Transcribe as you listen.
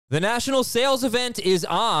The national sales event is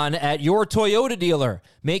on at your Toyota dealer,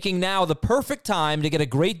 making now the perfect time to get a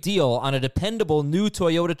great deal on a dependable new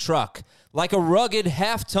Toyota truck. Like a rugged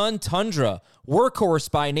half-ton Tundra,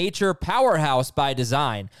 workhorse by nature, powerhouse by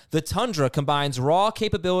design, the Tundra combines raw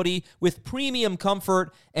capability with premium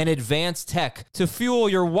comfort and advanced tech to fuel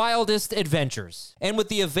your wildest adventures. And with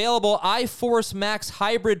the available iForce Max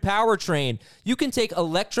hybrid powertrain, you can take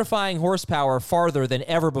electrifying horsepower farther than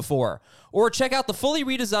ever before. Or check out the fully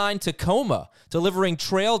redesigned Tacoma, delivering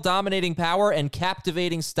trail-dominating power and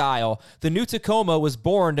captivating style. The new Tacoma was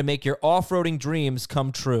born to make your off-roading dreams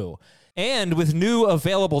come true. And with new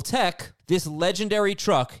available tech, this legendary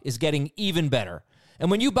truck is getting even better.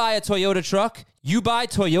 And when you buy a Toyota truck, you buy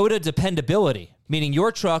Toyota dependability, meaning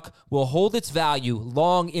your truck will hold its value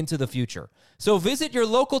long into the future. So visit your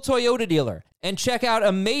local Toyota dealer and check out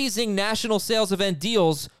amazing national sales event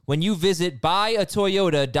deals when you visit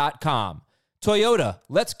buyatoyota.com. Toyota,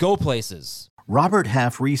 let's go places. Robert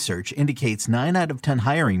Half research indicates 9 out of 10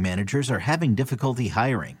 hiring managers are having difficulty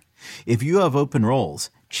hiring. If you have open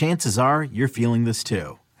roles, chances are you're feeling this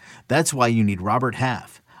too. That's why you need Robert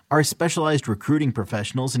Half. Our specialized recruiting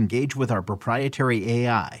professionals engage with our proprietary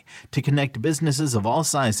AI to connect businesses of all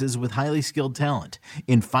sizes with highly skilled talent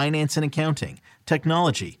in finance and accounting,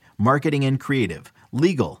 technology, marketing and creative,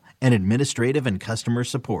 legal, and administrative and customer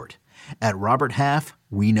support. At Robert Half,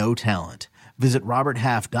 we know talent. Visit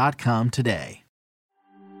roberthalf.com today.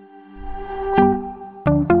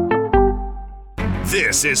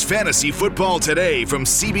 This is Fantasy Football Today from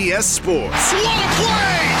CBS Sports. What a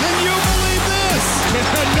play! Can you believe this?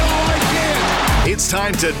 No, I can't. It's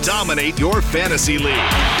time to dominate your fantasy league.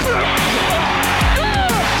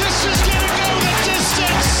 This is going to go the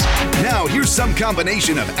distance. Now, here's some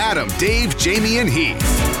combination of Adam, Dave, Jamie, and Heath.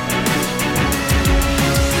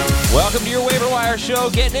 Welcome to your waiver wire show,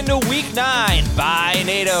 getting into week 9. Bye,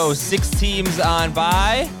 NATO. 6 teams on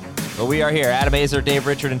bye. But we are here. Adam Azer, Dave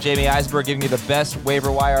Richard, and Jamie Eisberg giving you the best waiver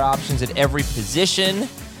wire options at every position.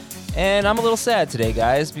 And I'm a little sad today,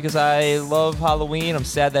 guys, because I love Halloween. I'm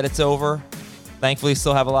sad that it's over. Thankfully,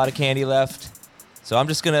 still have a lot of candy left. So I'm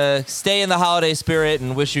just going to stay in the holiday spirit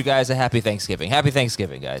and wish you guys a happy Thanksgiving. Happy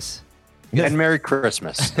Thanksgiving, guys. And Merry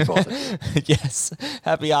Christmas to both of you. Yes.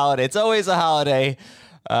 Happy holiday. It's always a holiday.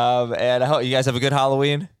 And I hope you guys have a good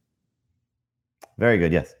Halloween. Very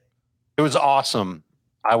good, yes. It was awesome.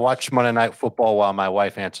 I watched Monday Night Football while my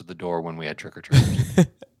wife answered the door when we had trick-or-treaters.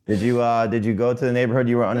 Did you go to the neighborhood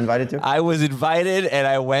you were uninvited to? I was invited, and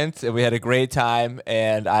I went, and we had a great time,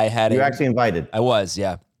 and I had... You were actually invited? I was,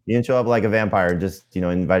 yeah. You didn't show up like a vampire and just,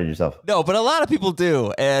 invited yourself? No, but a lot of people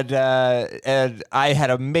do, and I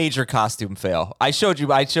had a major costume fail. I showed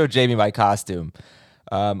Jamie my costume.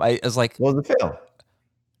 I was like... What was the fail?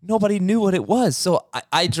 Nobody knew what it was, so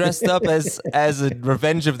I dressed up as a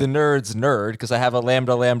Revenge of the Nerds nerd because I have a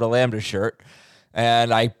Lambda shirt,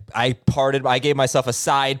 and I gave myself a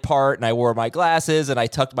side part, and I wore my glasses, and I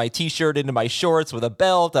tucked my t-shirt into my shorts with a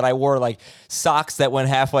belt, and I wore like socks that went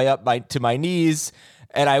halfway up to my knees.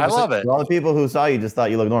 And I love it. All the people who saw you just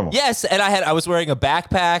thought you looked normal. Yes, and I was wearing a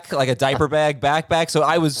backpack, like a diaper bag backpack, so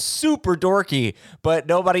I was super dorky, but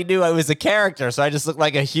nobody knew I was a character, so I just looked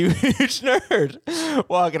like a huge nerd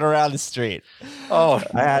walking around the street. Oh,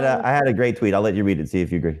 I had a great tweet. I'll let you read it, see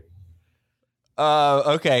if you agree.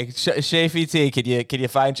 Okay. Shafee T, can you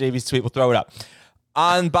find JB's tweet? We'll throw it up.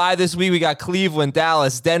 On bye this week, we got Cleveland,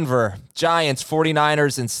 Dallas, Denver, Giants,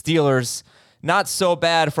 49ers, and Steelers. Not so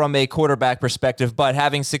bad from a quarterback perspective, but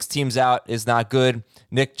having 6 teams out is not good.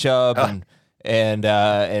 Nick Chubb and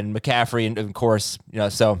McCaffrey, and of course,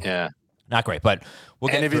 so yeah, not great. But we'll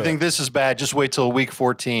get. And if you think this is bad, just wait till week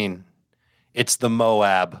 14. It's the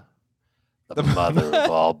Moab, the mother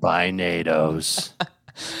of all binados.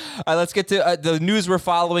 All right, let's get to the news we're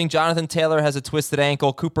following. Jonathan Taylor has a twisted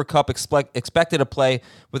ankle. Cooper Kupp expected to play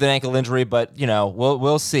with an ankle injury, but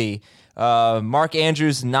we'll see. Mark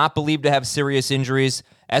Andrews not believed to have serious injuries.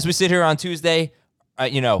 As we sit here on Tuesday,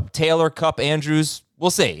 Taylor, Kupp, Andrews,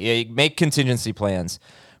 we'll see. Make contingency plans.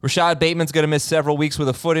 Rashad Bateman's going to miss several weeks with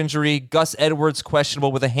a foot injury. Gus Edwards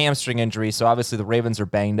questionable with a hamstring injury, so obviously the Ravens are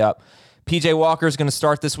banged up. PJ Walker is going to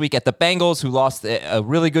start this week at the Bengals, who lost a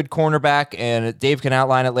really good cornerback, and Dave can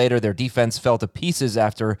outline it later. Their defense fell to pieces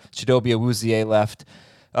after Chidobe Awuzie left.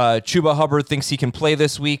 Chuba Hubbard thinks he can play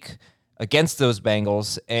this week against those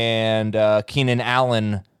Bengals, and Keenan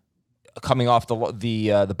Allen coming off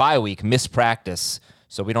the bye week, missed practice,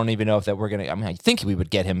 so we don't even know if that we're going to. I think we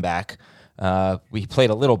would get him back. We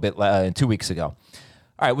played a little bit 2 weeks ago.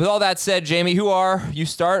 All right, with all that said, Jamie, you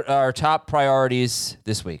start our top priorities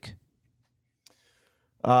this week?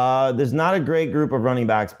 There's not a great group of running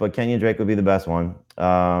backs, but Kenyon Drake would be the best one.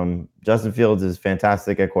 Justin Fields is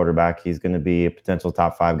fantastic at quarterback. He's going to be a potential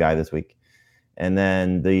top 5 guy this week. And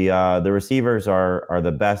then the receivers are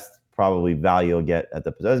the best probably value you'll get at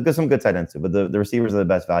the position. There's some good tight ends too, but the receivers are the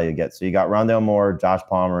best value you get. So you got Rondale Moore, Josh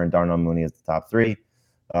Palmer, and Darnell Mooney as the top 3.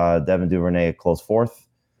 Devin Duvernay a close 4th,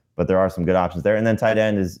 but there are some good options there. And then tight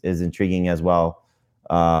end is intriguing as well,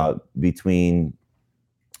 between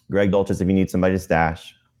Greg Dulcich if you need somebody to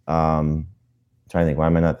stash. Trying to think, why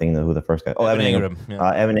am I not thinking of who the first guy? Oh, Evan Ingram.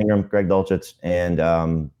 Yeah. Evan Ingram, Greg Dulcich, and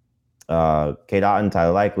Cade Otton,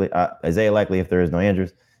 Tyler Likely, Isaiah Likely if there is no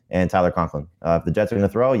Andrews, and Tyler Conklin. If the Jets are going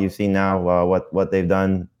to throw, you've seen now what they've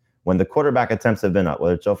done when the quarterback attempts have been up,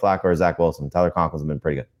 whether it's Joe Flacco or Zach Wilson. Tyler Conklin's been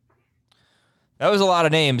pretty good. That was a lot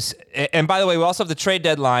of names. And by the way, we also have the trade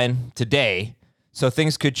deadline today, so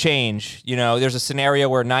things could change. You know, there's a scenario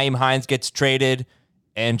where Nyheim Hines gets traded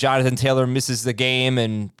and Jonathan Taylor misses the game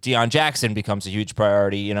and Deion Jackson becomes a huge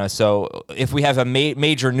priority. You know, so if we have a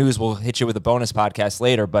major news, we'll hit you with a bonus podcast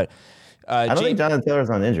later. But I don't think Jonathan Taylor's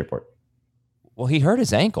on the injury report. Well, he hurt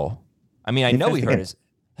his ankle. I mean, I know he hurt his.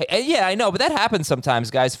 Yeah, I know, but that happens sometimes.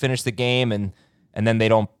 Guys finish the game and then they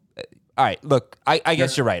don't. All right, look, I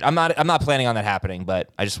guess you're right. I'm not planning on that happening, but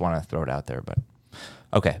I just want to throw it out there. But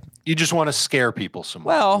okay, you just want to scare people some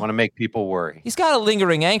more. Well, you want to make people worry. He's got a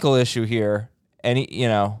lingering ankle issue here, and he,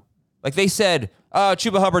 like they said,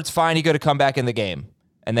 Chuba Hubbard's fine. He could have come back in the game,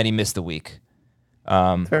 and then he missed the week.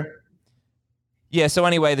 Fair. Yeah. So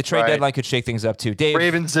anyway, the trade deadline could shake things up too. Dave,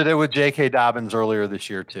 Ravens did it with J.K. Dobbins earlier this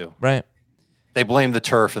year too. Right. They blamed the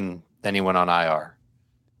turf, and then he went on IR.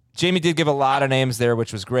 Jamie did give a lot of names there,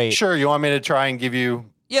 which was great. Sure, you want me to try and give you?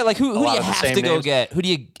 Yeah, like who do you have to go get? Who do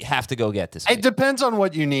you have to go get this week? It depends on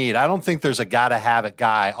what you need. I don't think there's a gotta have it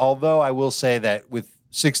guy. Although I will say that with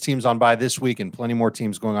 6 teams on bye this week and plenty more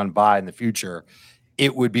teams going on bye in the future,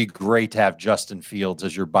 it would be great to have Justin Fields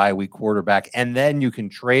as your bye week quarterback, and then you can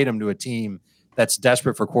trade him to a team that's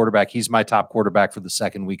desperate for quarterback. He's my top quarterback for the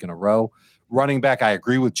 2nd week in a row. Running back, I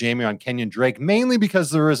agree with Jamie on Kenyon Drake, mainly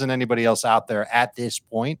because there isn't anybody else out there at this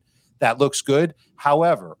point that looks good.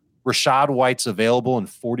 However, Rachaad White's available in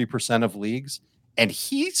 40% of leagues, and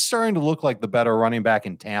he's starting to look like the better running back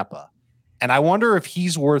in Tampa. And I wonder if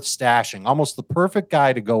he's worth stashing, almost the perfect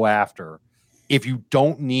guy to go after if you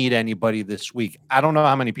don't need anybody this week. I don't know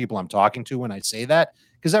how many people I'm talking to when I say that,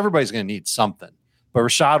 because everybody's going to need something. But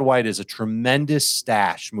Rachaad White is a tremendous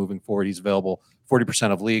stash moving forward. He's available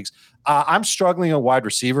 40% of leagues. I'm struggling at wide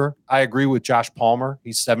receiver. I agree with Josh Palmer.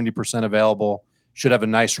 He's 70% available. Should have a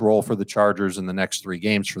nice role for the Chargers in the next 3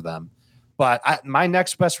 games for them. But my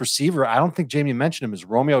next best receiver, I don't think Jamie mentioned him, is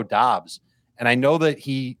Romeo Doubs. And I know that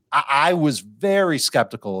I was very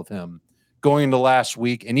skeptical of him going into last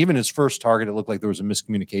week. And even his first target, it looked like there was a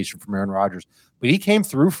miscommunication from Aaron Rodgers. But he came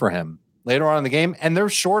through for him later on in the game. And they're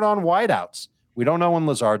short on wideouts. We don't know when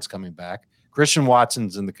Lazard's coming back. Christian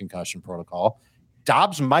Watson's in the concussion protocol.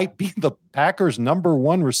 Dobbs might be the Packers' number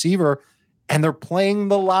 1 receiver, and they're playing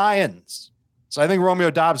the Lions. So I think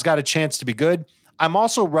Romeo Doubs got a chance to be good. I'm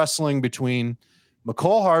also wrestling between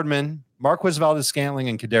Mecole Hardman, Marquez Valdes-Scantling,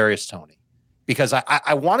 and Kadarius Toney, because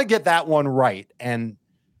I want to get that one right. And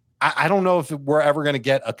I don't know if we're ever going to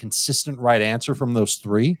get a consistent right answer from those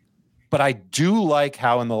 3, but I do like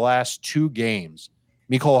how in the last 2 games,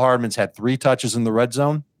 Mecole Hardman's had 3 touches in the red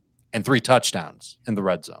zone and 3 touchdowns in the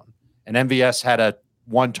red zone. And MVS had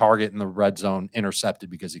 1 target in the red zone intercepted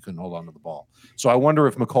because he couldn't hold on to the ball. So I wonder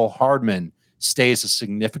if Mecole Hardman stays a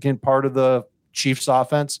significant part of the Chiefs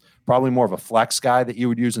offense, probably more of a flex guy that you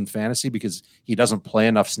would use in fantasy because he doesn't play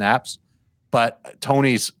enough snaps. But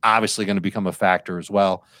Tony's obviously going to become a factor as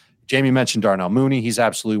well. Jamie mentioned Darnell Mooney. He's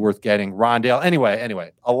absolutely worth getting. Rondale.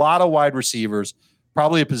 Anyway, a lot of wide receivers,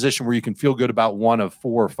 probably a position where you can feel good about one of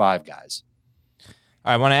 4 or 5 guys. All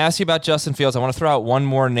right, I want to ask you about Justin Fields. I want to throw out one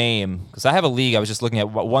more name because I have a league. I was just looking at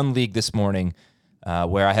one league this morning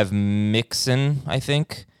where I have Mixon, I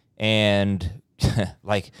think, and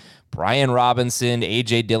like Brian Robinson,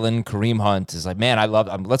 A.J. Dillon, Kareem Hunt is like, man, I love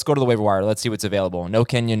them. Let's go to the waiver wire. Let's see what's available. No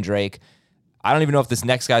Kenyon Drake. I don't even know if this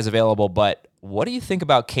next guy's available, but what do you think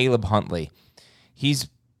about Caleb Huntley? He's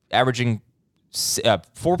averaging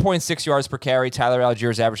 4.6 yards per carry. Tyler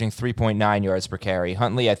Algier is averaging 3.9 yards per carry.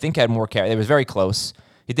 Huntley, I think, had more carries. It was very close.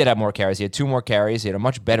 He did have more carries. He had 2 more carries. He had a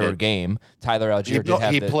much better game. Tyler Algier did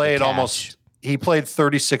have he played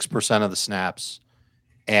 36% of the snaps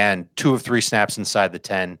and 2 of 3 snaps inside the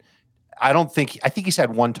 10. I think he's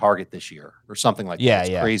had 1 target this year or something like that.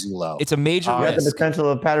 It's crazy low. It's a major risk. You have the potential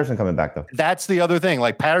of Patterson coming back, though. That's the other thing.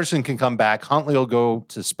 Like, Patterson can come back. Huntley will go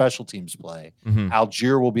to special teams play. Mm-hmm.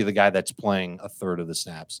 Algier will be the guy that's playing a third of the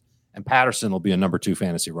snaps. And Patterson will be a number 2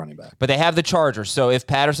 fantasy running back. But they have the Chargers. So if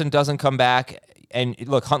Patterson doesn't come back, and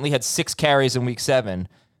look, Huntley had 6 carries in week 7,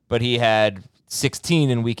 but he had 16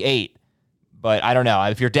 in week 8. But I don't know.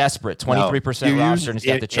 If you're desperate, 23% roster, and he's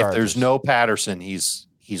got the Chargers. If there's no Patterson, he's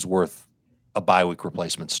worth a bye week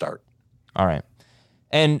replacement start. All right.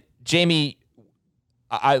 And Jamie,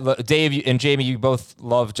 Dave and Jamie, you both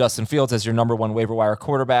love Justin Fields as your number 1 waiver wire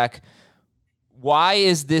quarterback. Why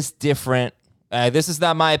is this different? This is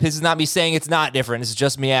not me saying it's not different. This is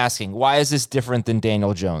just me asking. Why is this different than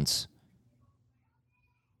Daniel Jones?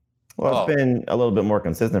 Well, it's been a little bit more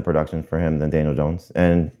consistent production for him than Daniel Jones.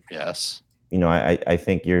 And yes, I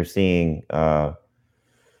think you're seeing, Daniel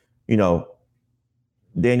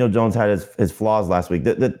Jones had his flaws last week.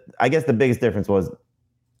 I guess the biggest difference was,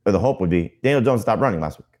 or the hope would be, Daniel Jones stopped running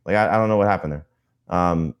last week. Like, I don't know what happened there.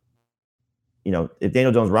 If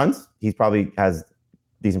Daniel Jones runs, he probably has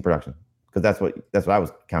decent production, because that's what I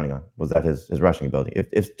was counting on, was that his rushing ability.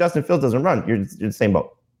 If Justin Fields doesn't run, you're the same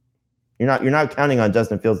boat. You're not counting on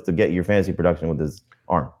Justin Fields to get your fantasy production with his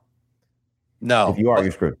arm. No. If you are,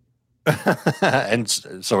 you're screwed. And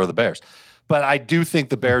so are the Bears. But I do think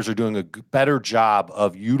the Bears are doing a better job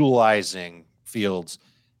of utilizing Fields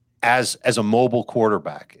as a mobile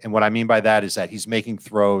quarterback. And what I mean by that is that he's making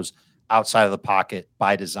throws outside of the pocket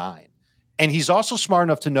by design. And he's also smart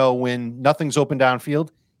enough to know when nothing's open downfield,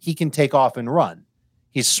 he can take off and run.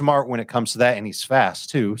 He's smart when it comes to that, and he's fast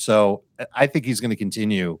too. So I think he's going to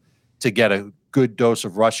continue to get a good dose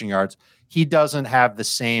of rushing yards. He doesn't have the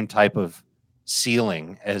same type of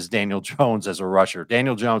ceiling as Daniel Jones as a rusher.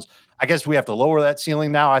 Daniel Jones, I guess we have to lower that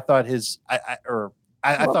ceiling now. I thought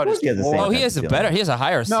I thought he has a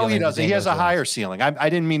higher ceiling. No, he doesn't. He has a higher ceiling. I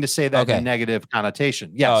didn't mean to say that in a negative connotation.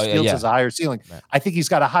 Yes, Fields has a higher ceiling. Right. I think he's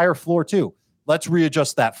got a higher floor too. Let's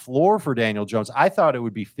readjust that floor for Daniel Jones. I thought it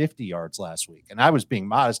would be 50 yards last week, and I was being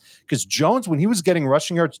modest, because Jones, when he was getting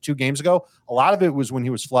rushing yards 2 games ago, a lot of it was when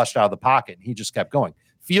he was flushed out of the pocket, and he just kept going.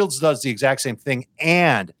 Fields does the exact same thing,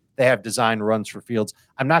 and they have designed runs for Fields.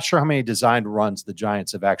 I'm not sure how many designed runs the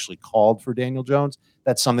Giants have actually called for Daniel Jones.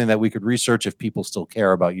 That's something that we could research if people still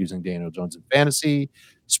care about using Daniel Jones in fantasy.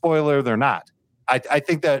 Spoiler, they're not. I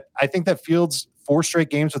think that Fields, 4 straight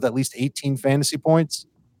games with at least 18 fantasy points,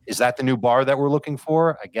 is that the new bar that we're looking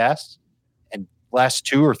for? I guess. And last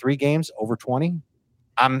 2 or 3 games over 20.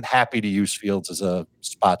 I'm happy to use Fields as a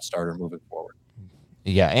spot starter moving forward.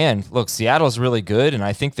 Yeah, and look, Seattle's really good, and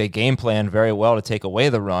I think they game planned very well to take away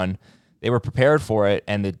the run. They were prepared for it,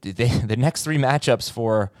 and the next 3 matchups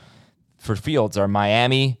for Fields are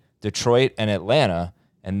Miami, Detroit, and Atlanta,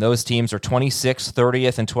 and those teams are 26th,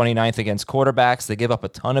 30th, and 29th against quarterbacks. They give up a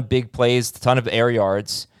ton of big plays, a ton of air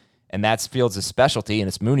yards, and that's Fields' specialty, and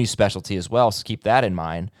it's Mooney's specialty as well, so keep that in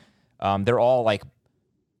mind. They're all like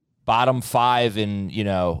bottom 5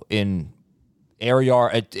 in air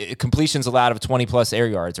yard completions allowed of 20+ air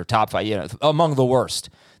yards, or top 5, among the worst.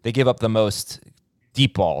 They give up the most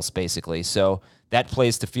deep balls, basically. So that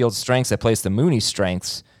plays to Fields' strengths, that plays to Mooney's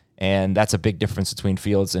strengths, and that's a big difference between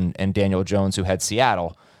Fields and Daniel Jones, who had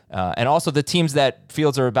Seattle. And also the teams that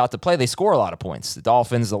Fields are about to play, they score a lot of points. The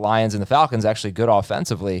Dolphins, the Lions, and the Falcons actually good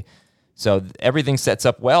offensively. So everything sets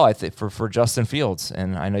up well, I think, for Justin Fields.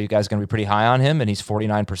 And I know you guys are going to be pretty high on him, and he's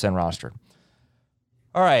 49% rostered.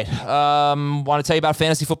 All right. Want to tell you about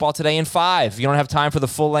fantasy football today in 5. You don't have time for the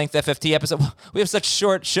full-length FFT episode. We have such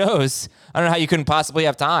short shows. I don't know how you couldn't possibly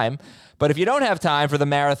have time. But if you don't have time for the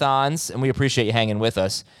marathons, and we appreciate you hanging with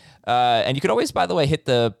us, and you could always, by the way, hit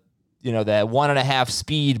the that 1.5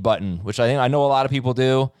 speed button, which I know a lot of people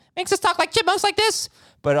do. Makes us talk like chipmunks like this,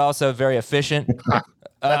 but also very efficient.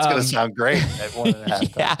 That's going to sound great at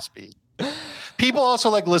 1.5 speed. People also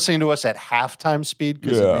like listening to us at halftime speed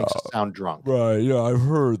because it makes us sound drunk. Right, yeah, I've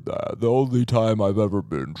heard that. The only time I've ever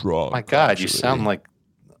been drunk. My God, actually. You sound like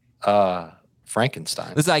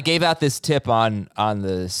Frankenstein. Listen, I gave out this tip on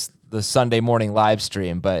the Sunday morning live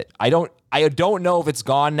stream, but I don't know if it's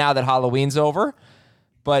gone now that Halloween's over,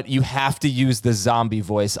 but you have to use the zombie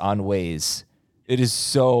voice on Waze. It is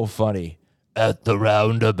so funny. At the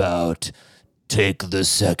roundabout, take the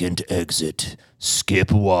second exit,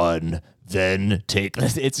 skip 1, then take...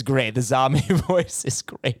 It's great. The zombie voice is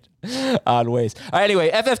great on Waze. All right,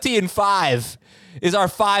 anyway, FFT in 5 is our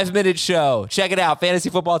 5-minute show. Check it out.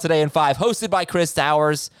 Fantasy Football Today in 5, hosted by Chris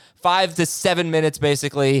Towers. 5 to 7 minutes,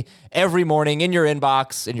 basically, every morning in your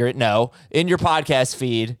inbox, in your podcast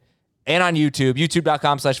feed, and on YouTube,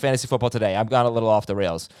 youtube.com/fantasyfootballtoday. I've gone a little off the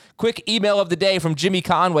rails. Quick email of the day from Jimmy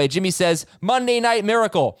Conway. Jimmy says, Monday Night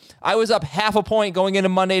Miracle. I was up 0.5 point going into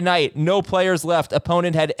Monday night. No players left.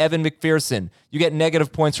 Opponent had Evan McPherson. You get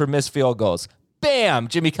negative points for missed field goals. Bam!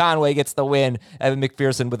 Jimmy Conway gets the win. Evan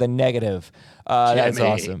McPherson with a negative. That's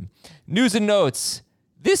awesome. News and notes.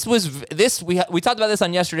 We talked about this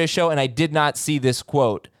on yesterday's show, and I did not see this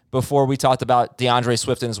quote before we talked about DeAndre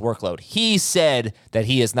Swift and his workload. He said that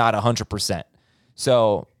he is not 100%.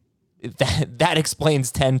 So that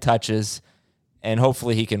explains 10 touches, and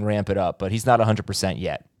hopefully he can ramp it up, but he's not 100%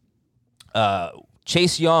 yet.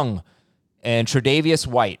 Chase Young and Tre'Davious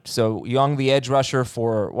White. So Young, the edge rusher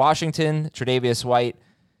for Washington, Tre'Davious White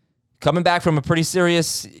coming back from a pretty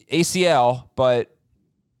serious ACL, but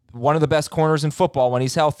one of the best corners in football when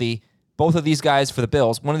he's healthy. Both of these guys for the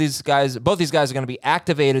Bills. Both these guys are going to be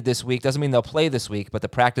activated this week. Doesn't mean they'll play this week, but the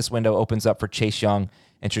practice window opens up for Chase Young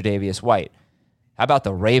and Tre'Davious White. How about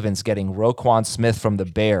the Ravens getting Roquan Smith from the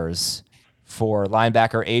Bears for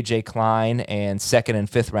linebacker A.J. Klein and second and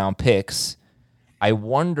fifth round picks? I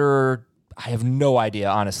wonder, I have no idea,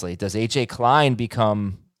 honestly. Does A.J. Klein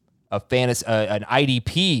become an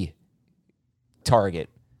IDP target?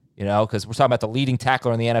 You know, because we're talking about the leading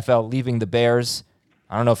tackler in the NFL leaving the Bears.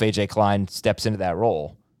 I don't know if A.J. Klein steps into that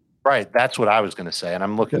role. Right, that's what I was going to say, and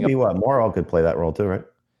I'm looking. Could be what Morrow could play that role too, right?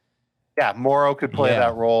 Yeah, Morrow could play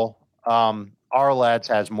that role. Our lads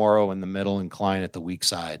has Morrow in the middle and Klein at the weak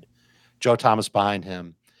side. Joe Thomas behind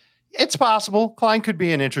him. It's possible Klein could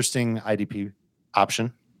be an interesting IDP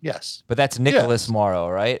option. Yes, but that's Nicholas Morrow,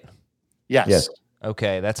 right? Yes.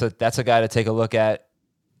 Okay, that's a guy to take a look at.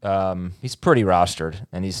 He's pretty rostered,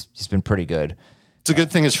 and he's been pretty good. It's a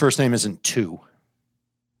good thing his first name isn't 2.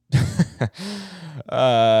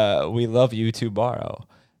 We love you to borrow.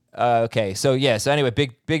 Okay, so anyway,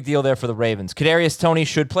 big deal there for the Ravens. Kadarius Toney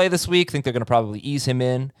should play this week. Think they're going to probably ease him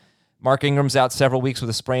in. Mark Ingram's out several weeks with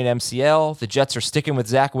a sprained MCL. The Jets are sticking with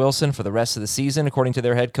Zach Wilson for the rest of the season, according to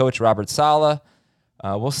their head coach, Robert Saleh.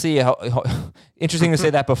 We'll see. Interesting to say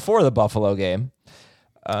that before the Buffalo game.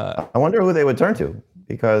 I wonder who they would turn to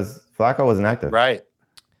because Flacco wasn't active. Right.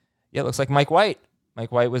 Yeah, it looks like Mike White.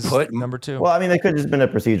 Mike White was number 2. Well, I mean, they could have just been a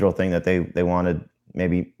procedural thing that they wanted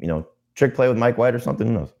maybe, trick play with Mike White or something.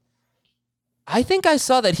 Who knows? I think I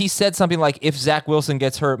saw that he said something like, if Zach Wilson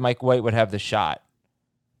gets hurt, Mike White would have the shot.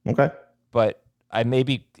 Okay. But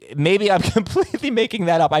maybe I'm completely making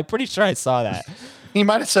that up. I'm pretty sure I saw that. He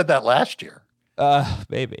might have said that last year.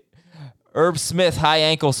 Maybe. Herb Smith, high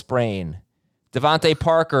ankle sprain. Devontae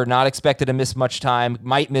Parker, not expected to miss much time.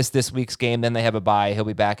 Might miss this week's game. Then they have a bye. He'll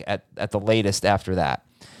be back at the latest after that.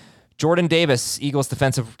 Jordan Davis, Eagles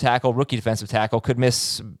rookie defensive tackle, could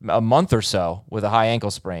miss a month or so with a high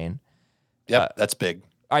ankle sprain. Yep, that's big.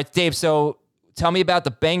 All right, Dave, so tell me about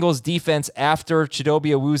the Bengals defense after Chidobe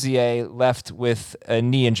Awuzie left with a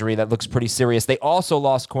knee injury that looks pretty serious. They also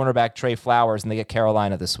lost cornerback Trey Flowers, and they get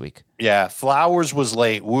Carolina this week. Yeah, Flowers was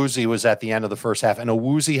late. Woozie was at the end of the first half, and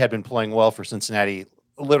Awuzie had been playing well for Cincinnati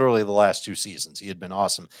literally the last 2 seasons. He had been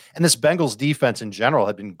awesome. And this Bengals defense in general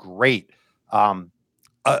had been great. An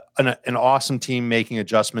awesome team making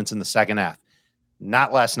adjustments in the second half.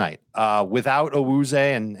 Not last night. Without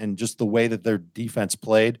Awuzie and just the way that their defense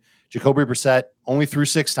played, Jacoby Brissett only threw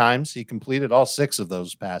 6 times. He completed all 6 of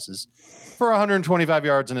those passes for 125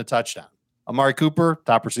 yards and a touchdown. Amari Cooper,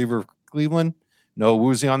 top receiver of Cleveland, no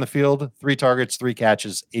Awuzie on the field, 3 targets, 3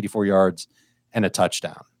 catches, 84 yards, and a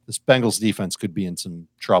touchdown. This Bengals defense could be in some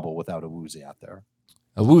trouble without Awuzie out there.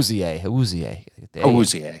 Awuzie.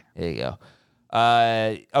 There you go.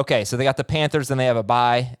 Okay, so they got the Panthers, then they have a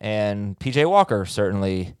bye, and PJ Walker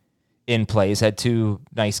certainly in play. He's had 2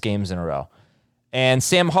 nice games in a row. And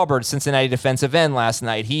Sam Hubbard, Cincinnati defensive end last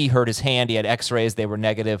night, he hurt his hand. He had x-rays. They were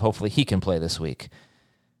negative. Hopefully he can play this week.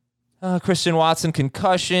 Christian Watson,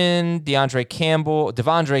 concussion. Devondre Campbell,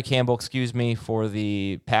 for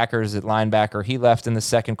the Packers at linebacker. He left in the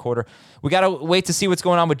second quarter. We got to wait to see what's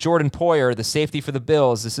going on with Jordan Poyer, the safety for the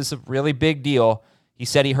Bills. This is a really big deal. He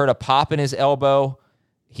said he heard a pop in his elbow.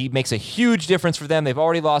 He makes a huge difference for them. They've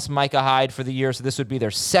already lost Micah Hyde for the year, so this would be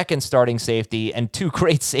their second starting safety and 2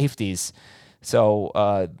 great safeties. So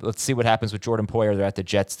let's see what happens with Jordan Poyer. They're at the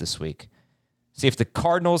Jets this week. See if the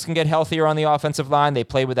Cardinals can get healthier on the offensive line. They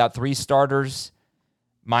play without 3 starters.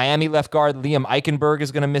 Miami left guard Liam Eichenberg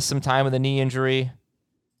is going to miss some time with a knee injury.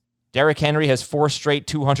 Derrick Henry has 4 straight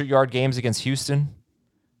 200-yard games against Houston.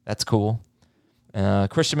 That's cool.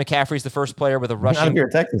 Christian McCaffrey's the first player with a rushing... Not if you're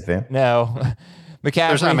a Texans fan. No. McCaffrey...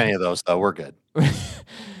 There's not many of those, though. We're good.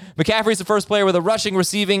 McCaffrey's the first player with a rushing,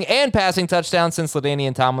 receiving, and passing touchdown since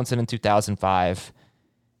LaDainian Tomlinson in 2005.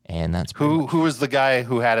 And that's... Who was the guy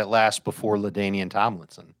who had it last before LaDainian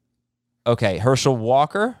Tomlinson? Okay, Herschel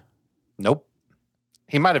Walker? Nope.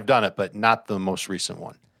 He might have done it, but not the most recent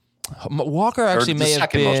one. Walker actually may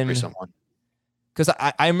have been... the second most recent one. Because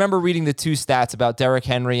I remember reading the 2 stats about Derrick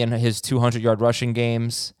Henry and his 200-yard rushing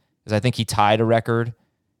games, because I think he tied a record.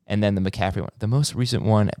 and then the McCaffrey one. The most recent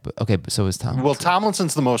one, okay, so is Tomlinson. Well,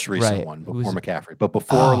 Tomlinson's the most recent one before McCaffrey, but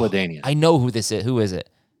before LaDainian. I know who this is. Who is it?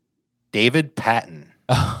 David Patton.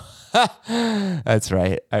 That's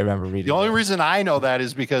right. I remember reading The only reason I know that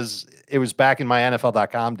is because it was back in my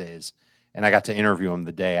NFL.com days, and I got to interview him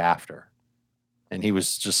the day after. And he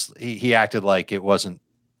was just, he acted like it wasn't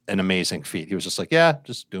an amazing feat. He was just like, yeah,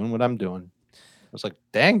 just doing what I'm doing. I was like,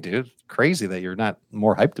 dang, dude, crazy that you're not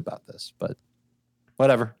more hyped about this, but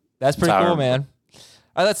whatever. That's pretty cool, man.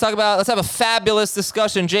 All right, let's have a fabulous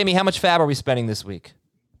discussion. Jamie, how much fab are we spending this week?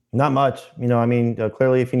 Not much.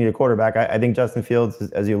 Clearly if you need a quarterback, I think Justin Fields,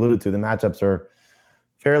 as you alluded to, the matchups are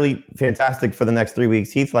fairly fantastic for the next 3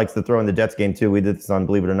 weeks. Heath likes to throw in the Jets game too. We did this on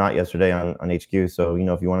Believe It or Not yesterday on HQ. So,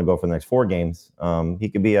 if you want to go for the next 4 games, he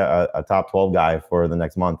could be a top 12 guy for the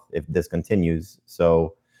next month if this continues.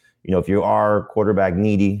 So, if you are quarterback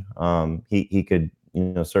needy, he could,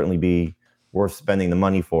 certainly be worth spending the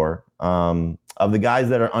money for. Of the guys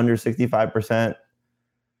that are under 65%,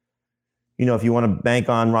 if you want to bank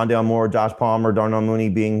on Rondale Moore, Josh Palmer, Darnell Mooney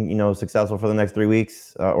being, successful for the next 3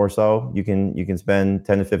 weeks or so, you can spend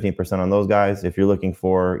 10 to 15% on those guys. If you're looking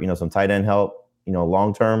for, some tight end help,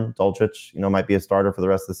 long term, Dulcich, might be a starter for the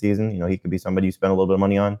rest of the season. He could be somebody you spend a little bit of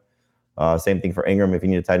money on. Same thing for Ingram if you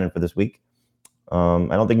need a tight end for this week. I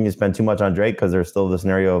don't think you need to spend too much on Drake because there's still the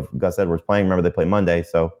scenario of Gus Edwards playing. Remember, they play Monday,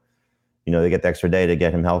 so they get the extra day to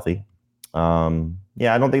get him healthy. I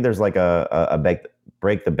don't think there's like a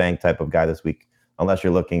break the bank type of guy this week, unless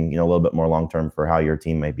you're looking, a little bit more long term for how your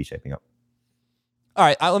team may be shaping up. All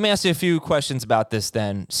right, let me ask you a few questions about this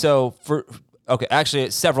then. So actually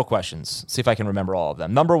several questions. See if I can remember all of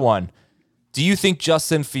them. Number one, do you think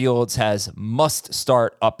Justin Fields has must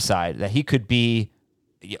start upside, that he could be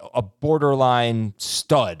a borderline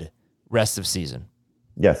stud rest of season?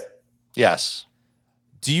 Yes.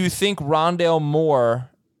 Do you think Rondale Moore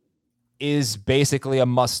is basically a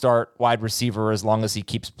must-start wide receiver as long as he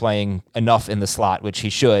keeps playing enough in the slot, which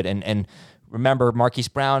he should? And remember, Marquise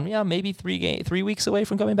Brown, maybe 3 weeks away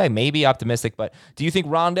from coming back. Maybe optimistic, but do you think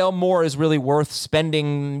Rondale Moore is really worth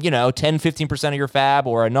spending, 10, 15% of your fab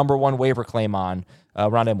or a number one waiver claim on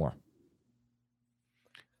Rondale Moore?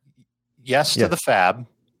 Yes to the fab.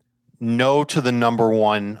 No to the number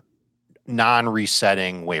one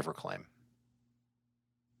non-resetting waiver claim.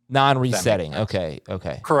 Non-resetting. Okay.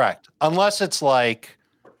 Correct. Unless it's like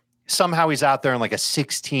somehow he's out there in like a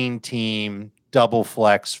 16-team double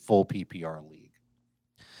flex full PPR league.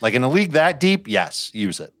 Like in a league that deep, yes,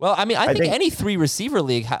 use it. Well, I think any 3 receiver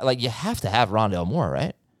league, you have to have Rondale Moore,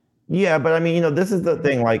 right? Yeah, but this is the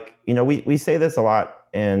thing. Like, we say this a lot,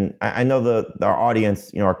 and I know our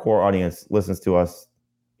audience, our core audience listens to us,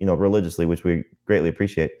 religiously, which we greatly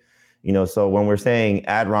appreciate. So when we're saying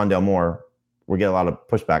add Rondale Moore, we get a lot of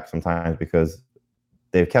pushback sometimes because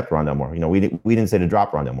they've kept Rondale Moore. We didn't say to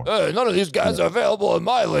drop Rondale Moore. None of these guys are available in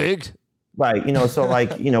my league. Right. So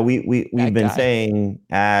like, we've been saying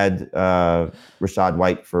add Rachaad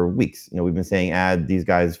White for weeks. We've been saying add these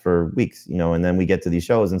guys for weeks, and then we get to these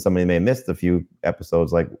shows and somebody may have missed a few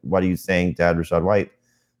episodes. Like, what are you saying to add Rachaad White?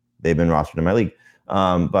 They've been rostered in my league.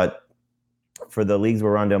 But for the leagues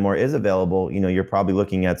where Rondale Moore is available, you're probably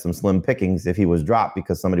looking at some slim pickings if he was dropped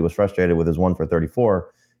because somebody was frustrated with his 1 for 34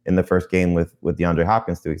 in the first game with DeAndre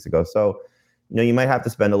Hopkins 2 weeks ago. So, you might have to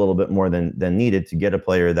spend a little bit more than needed to get a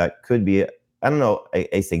player that could be,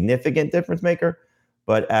 a significant difference maker.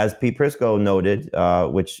 But as Pete Prisco noted,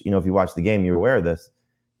 which, if you watch the game, you're aware of this,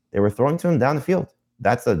 they were throwing to him down the field.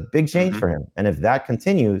 That's a big change for him. And if that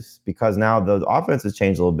continues, because now the offense has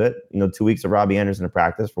changed a little bit, 2 weeks of Robbie Anderson in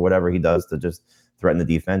practice for whatever he does to just threaten the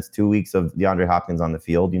defense, 2 weeks of DeAndre Hopkins on the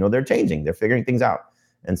field, they're changing. They're figuring things out.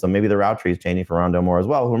 And so maybe the route tree is changing for Rondale Moore as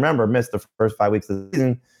well, who, remember, missed the first 5 weeks of the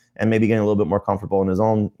season and maybe getting a little bit more comfortable in his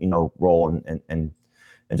own, role and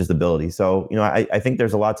just ability. So, I think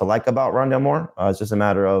there's a lot to like about Rondale Moore. It's just a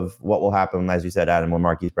matter of what will happen, as you said, Adam, when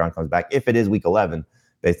Marquise Brown comes back, if it is week 11,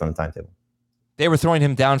 based on the timetable. They were throwing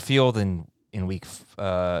him downfield in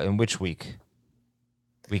which week?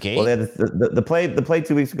 Week 8? Well, they had the play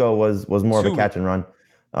 2 weeks ago was more of a catch and run.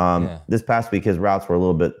 This past week, his routes were a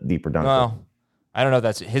little bit deeper downfield. Well, I don't know.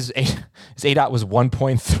 That's his ADOT was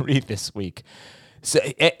 1.3 this week. So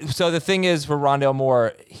the thing is, for Rondale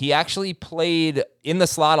Moore, he actually played in the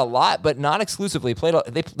slot a lot, but not exclusively.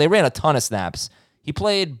 They ran a ton of snaps. He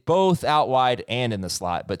played both out wide and in the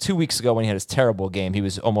slot. But 2 weeks ago, when he had his terrible game, he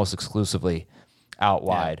was almost exclusively out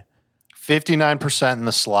wide. 59% in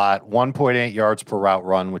the slot, 1.8 yards per route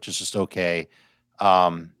run, which is just okay.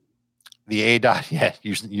 The ADOT,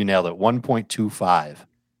 you nailed it, 1.25.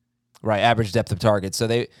 Right, average depth of target. So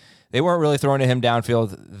They weren't really throwing to him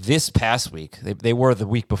downfield this past week. They were the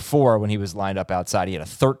week before when he was lined up outside. He had a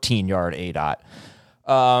 13-yard ADOT.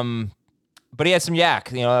 But he had some yak.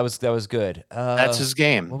 That was good. That's his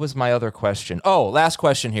game. What was my other question? Oh, last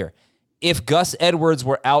question here. If Gus Edwards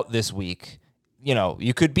were out this week,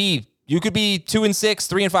 you could be 2-6,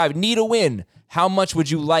 3-5, need a win. How much would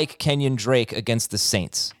you like Kenyon Drake against the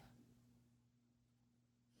Saints?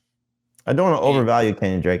 I don't want to overvalue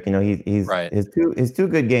Kenyon Drake. He's right. His two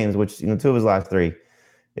good games, which 2 of his last 3,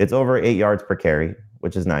 it's over 8 yards per carry,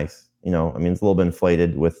 which is nice. It's a little bit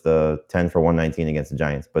inflated with the 10 for 119 against the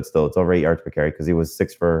Giants, but still, it's over 8 yards per carry because he was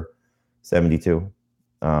 6 for 72.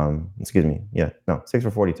 6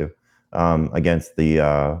 for 42 against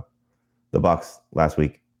the Bucs last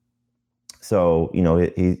week. So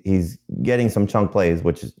he's getting some chunk plays,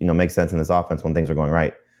 which makes sense in this offense when things are going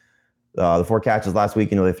right. The 4 catches last week,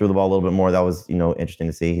 they threw the ball a little bit more. That was, interesting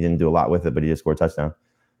to see. He didn't do a lot with it, but he just scored a touchdown.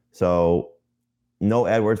 So no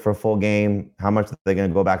Edwards for a full game. How much are they going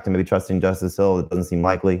to go back to maybe trusting Justice Hill? It doesn't seem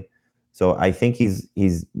likely. So I think he's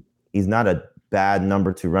not a bad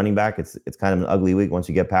number 2 running back. It's kind of an ugly week once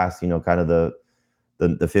you get past, kind of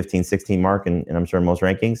the 15, 16 mark, and I'm sure most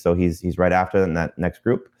rankings. So he's right after in that next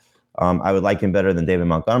group. I would like him better than David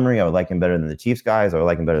Montgomery. I would like him better than the Chiefs guys. I would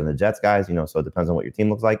like him better than the Jets guys. So it depends on what your team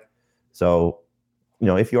looks like. So,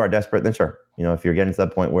 if you are desperate, then sure. If you're getting to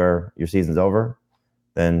that point where your season's over,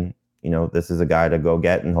 then, this is a guy to go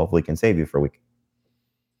get and hopefully can save you for a week.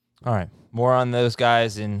 All right. More on those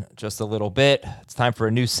guys in just a little bit. It's time for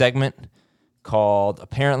a new segment called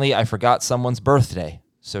Apparently I Forgot Someone's Birthday.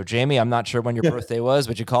 So, Jamie, I'm not sure when your birthday was,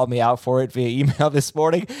 but you called me out for it via email this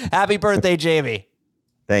morning. Happy birthday, Jamie.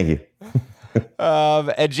 Thank you.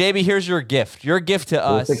 And, Jamie, here's your gift. Your gift to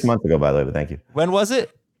us. 6 months ago, by the way, but thank you. When was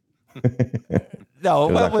it? No,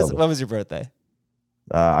 when was your birthday?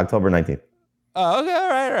 October 19th. Oh, okay,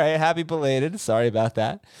 all right. Happy belated. Sorry about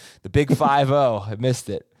that. The big 5-0. I missed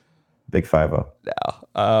it. Big 5-0.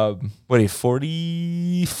 No. What are you,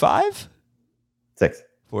 45? 6.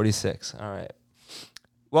 46. All right.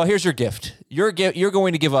 Well, here's your gift. You're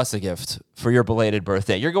going to give us a gift for your belated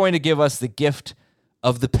birthday. You're going to give us the gift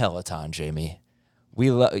of the Peloton, Jamie.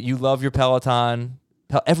 You love your Peloton.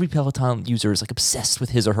 Every Peloton user is like obsessed with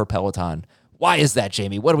his or her Peloton. Why is that,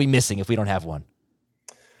 Jamie? What are we missing if we don't have one?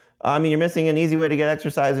 You're missing an easy way to get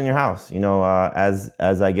exercise in your house.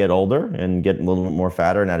 As I get older and get a little bit more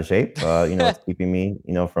fatter and out of shape, it's keeping me,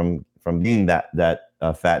 from being that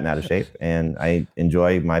fat and out of shape. And I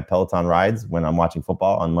enjoy my Peloton rides when I'm watching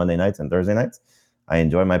football on Monday nights and Thursday nights. I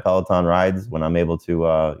enjoy my Peloton rides when I'm able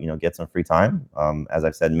to, get some free time. As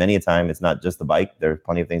I've said many a time, it's not just the bike. There's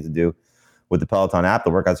plenty of things to do with the Peloton app,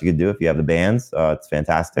 the workouts you can do if you have the bands. It's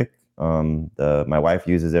fantastic. My wife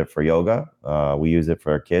uses it for yoga. We use it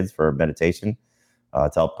for our kids for meditation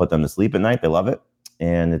to help put them to sleep at night. They love it.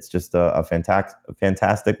 And it's just a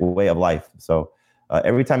fantastic way of life. So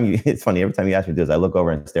it's funny, every time you ask me to do this, I look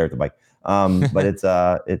over and stare at the bike. But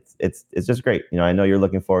it's just great. I know you're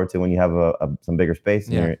looking forward to when you have some bigger space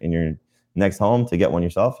in your next home to get one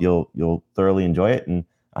yourself. You'll thoroughly enjoy it. And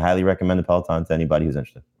I highly recommend the Peloton to anybody who's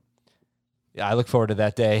interested. Yeah, I look forward to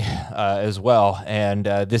that day as well. And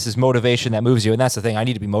this is motivation that moves you. And that's the thing. I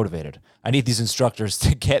need to be motivated. I need these instructors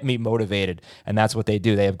to get me motivated. And that's what they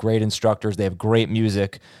do. They have great instructors. They have great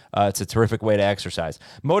music. It's a terrific way to exercise.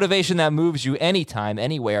 Motivation that moves you anytime,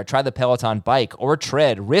 anywhere. Try the Peloton bike or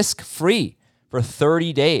tread risk-free for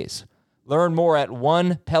 30 days. Learn more at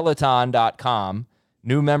onepeloton.com.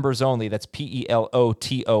 New members only. That's Peloton.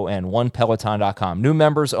 Onepeloton.com. New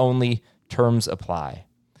members only. Terms apply.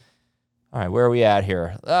 All right, where are we at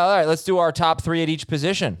here? All right, let's do our top 3 at each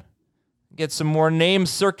position. Get some more names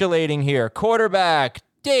circulating here. Quarterback,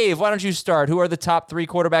 Dave, why don't you start? Who are the top 3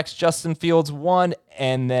 quarterbacks? Justin Fields, 1,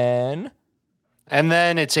 and then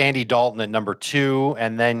it's Andy Dalton at number 2,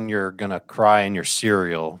 and then you're going to cry in your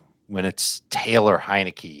cereal when it's Taylor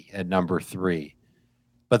Heineke at number 3.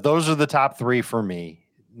 But those are the top 3 for me.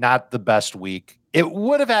 Not the best week. It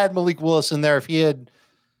would have had Malik Willis in there if he had,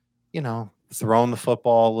 thrown the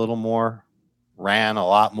football a little more, ran a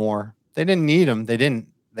lot more. They didn't need him. They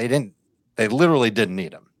literally didn't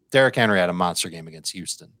need him. Derrick Henry had a monster game against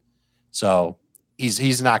Houston. So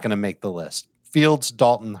he's not going to make the list. Fields,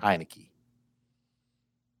 Dalton, Heineke.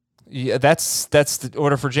 Yeah, that's the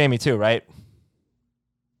order for Jamie too, right?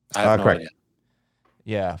 I have no correct. idea.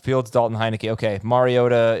 Yeah, Fields, Dalton, Heineke. Okay,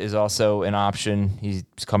 Mariota is also an option. He's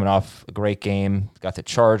coming off a great game. Got the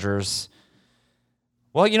Chargers.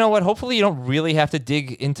 Well, you know what? Hopefully you don't really have to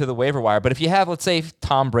dig into the waiver wire. But if you have, let's say,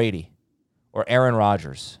 Tom Brady or Aaron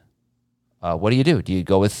Rodgers, what do? Do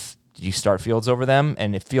you start Fields over them?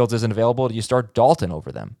 And if Fields isn't available, do you start Dalton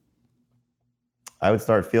over them? I would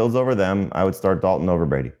start Fields over them. I would start Dalton over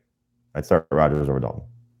Brady. I'd start Rodgers over Dalton.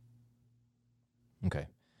 Okay.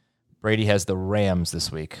 Brady has the Rams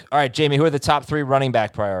this week. All right, Jamie, who are the top 3 running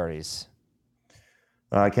back priorities?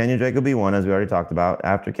 Kenyon Drake will be one, as we already talked about.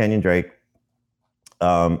 After Kenyon Drake,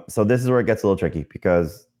 so this is where it gets a little tricky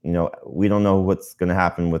because, we don't know what's going to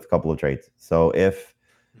happen with a couple of trades. So if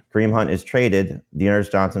Kareem Hunt is traded, Dearness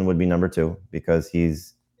Johnson would be number 2 because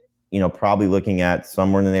he's, probably looking at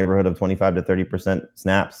somewhere in the neighborhood of 25 to 30%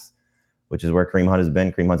 snaps, which is where Kareem Hunt has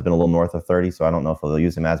been. Kareem Hunt's been a little north of 30, so I don't know if they'll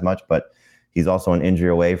use him as much, but he's also an injury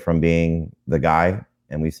away from being the guy,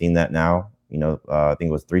 and we've seen that now. I think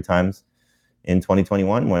it was 3 times in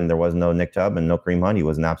 2021 when there was no Nick Chubb and no Kareem Hunt. He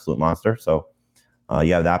was an absolute monster. So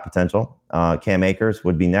you have that potential. Cam Akers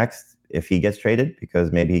would be next if he gets traded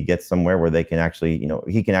because maybe he gets somewhere where they can actually,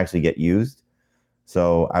 he can actually get used.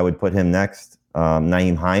 So I would put him next.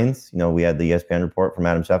 Nyheim Hines, we had the ESPN report from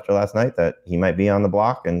Adam Schefter last night that he might be on the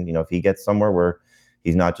block. And, if he gets somewhere where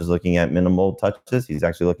he's not just looking at minimal touches, he's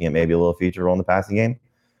actually looking at maybe a little feature role in the passing game.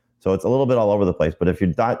 So it's a little bit all over the place. But if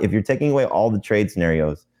you're taking away all the trade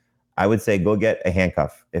scenarios, I would say go get a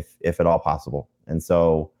handcuff if at all possible. And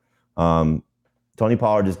so Tony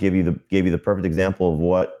Pollard just gave you the perfect example of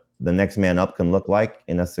what the next man up can look like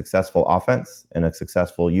in a successful offense and a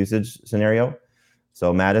successful usage scenario.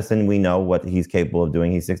 So Madison, we know what he's capable of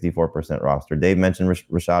doing. He's 64% rostered. Dave mentioned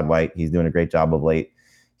Rachaad White. He's doing a great job of late.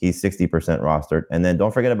 He's 60% rostered. And then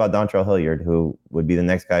don't forget about Dontrell Hilliard, who would be the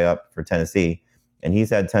next guy up for Tennessee. And he's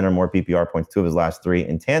had 10 or more PPR points, 2 of his last 3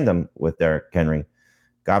 in tandem with Derrick Henry.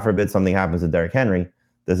 God forbid something happens to Derrick Henry.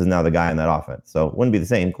 This is now the guy in that offense. So it wouldn't be the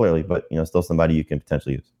same, clearly, but still somebody you can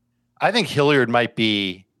potentially use. I think Hilliard might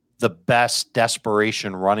be the best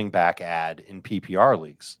desperation running back ad in PPR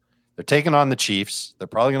leagues. They're taking on the Chiefs. They're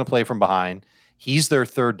probably going to play from behind. He's their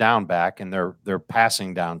third down back, and they're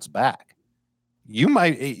passing downs back.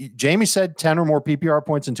 Jamie said 10 or more PPR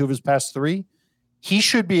points in 2 of his past 3. He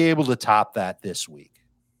should be able to top that this week.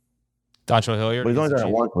 Dontrell Hilliard. But he's only done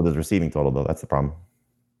it once with his receiving total, though. That's the problem.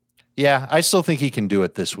 Yeah, I still think he can do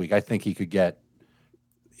it this week. I think he could get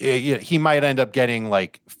he might end up getting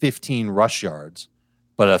like 15 rush yards,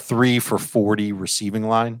 but a 3 for 40 receiving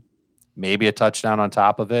line, maybe a touchdown on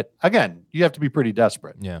top of it. Again, you have to be pretty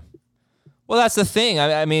desperate. Yeah. Well, that's the thing.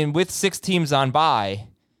 I mean, with 6 teams on bye,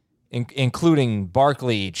 including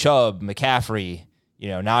Barkley, Chubb, McCaffrey,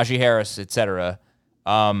 Najee Harris, etc.,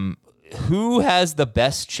 who has the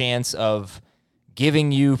best chance of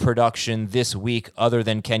giving you production this week other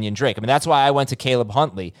than Kenyon Drake? I mean, that's why I went to Caleb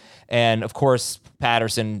Huntley. And, of course,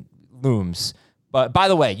 Patterson looms. But, by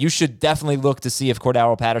the way, you should definitely look to see if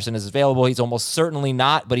Cordarrelle Patterson is available. He's almost certainly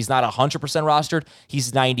not, but he's not 100% rostered.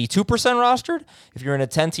 He's 92% rostered. If you're in a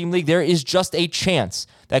 10-team league, there is just a chance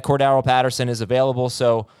that Cordarrelle Patterson is available.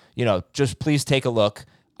 So, just please take a look.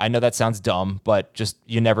 I know that sounds dumb, but just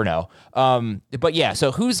you never know. But yeah,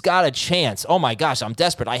 so who's got a chance? Oh my gosh, I'm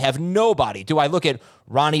desperate. I have nobody. Do I look at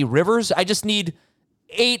Ronnie Rivers? I just need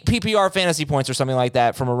 8 PPR fantasy points or something like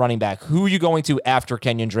that from a running back. Who are you going to after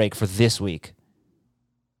Kenyon Drake for this week?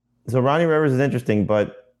 So Ronnie Rivers is interesting,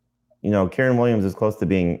 but Kieran Williams is close to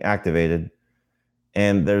being activated.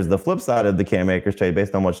 And there's the flip side of the Cam Akers trade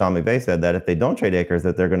based on what Sean McVay said, that if they don't trade Akers,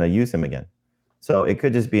 that they're going to use him again. So it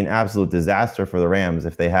could just be an absolute disaster for the Rams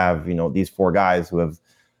if they have, these 4 guys who have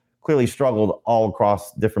clearly struggled all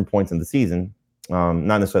across different points in the season. Not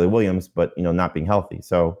necessarily Williams, but, not being healthy.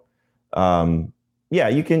 So,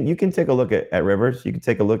 you can take a look at Rivers. You can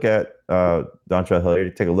take a look at Dontrell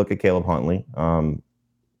Hilliard. Take a look at Caleb Huntley.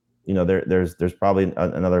 There's probably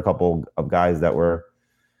another couple of guys that were,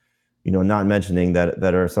 not mentioning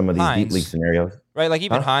that are some of these Hines. deep league scenarios. Right, like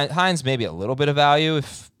even Hines maybe a little bit of value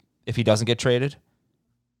if he doesn't get traded.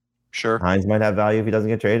 Sure. Hines might have value if he doesn't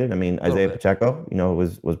get traded. I mean, Isaiah Pacheco,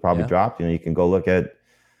 was probably dropped. You can go look at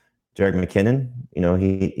Jerick McKinnon.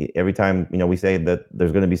 He every time, we say that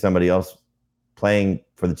there's going to be somebody else playing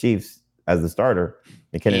for the Chiefs as the starter,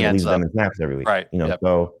 McKinnon leaves them in snaps every week. Right.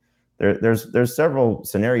 So there's several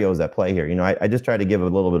scenarios at play here. I just try to give a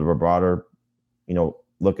little bit of a broader,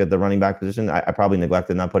 look at the running back position. I probably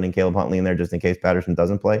neglected not putting Caleb Huntley in there just in case Patterson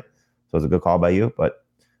doesn't play. So it's a good call by you, but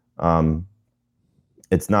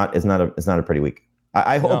it's not a pretty week.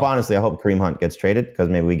 I hope, honestly, I hope Kareem Hunt gets traded because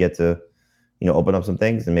maybe we get to, open up some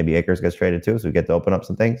things, and maybe Akers gets traded too. So we get to open up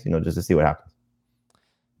some things, just to see what happens.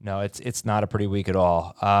 No, it's not a pretty week at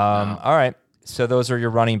all. All right. So those are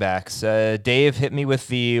your running backs. Dave, hit me with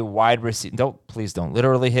the wide receiver. Please don't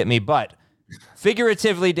literally hit me, but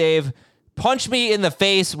figuratively, Dave, punch me in the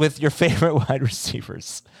face with your favorite wide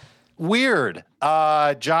receivers. Weird.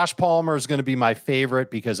 Josh Palmer is going to be my favorite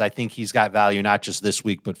because I think he's got value not just this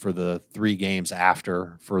week, but for the 3 games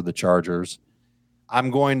after for the Chargers. I'm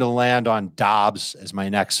going to land on Dobbs as my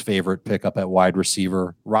next favorite pickup at wide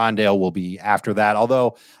receiver. Rondale will be after that.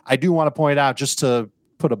 Although I do want to point out, just to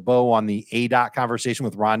put a bow on the ADOT conversation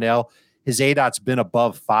with Rondale, his ADOT's been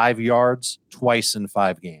above 5 yards twice in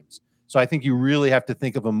 5 games. So I think you really have to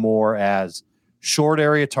think of him more as short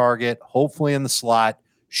area target, hopefully in the slot,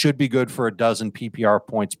 should be good for 12 PPR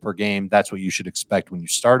points per game. That's what you should expect when you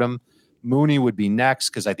start him. Mooney would be next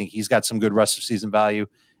because I think he's got some good rest of season value.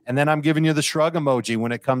 And then I'm giving you the shrug emoji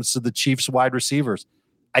when it comes to the Chiefs wide receivers.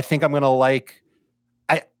 I think I'm going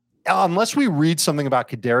to unless we read something about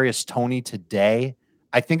Kadarius Toney today,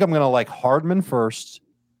 I think I'm going to like Hardman first,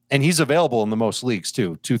 and he's available in the most leagues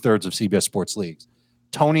too, 2/3 of CBS Sports leagues.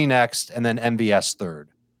 Toney next, and then MVS third.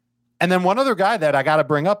 And then one other guy that I got to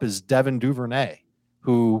bring up is Devin Duvernay,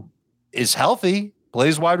 who is healthy,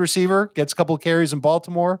 plays wide receiver, gets a couple of carries in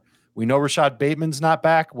Baltimore. We know Rashad Bateman's not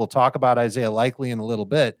back. We'll talk about Isaiah Likely in a little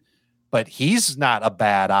bit, but he's not a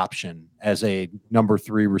bad option as a number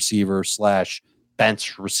 3 receiver /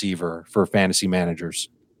 bench receiver for fantasy managers.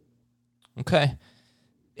 Okay.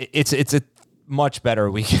 It's a much better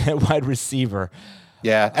week at wide receiver.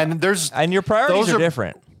 Yeah. And your priorities are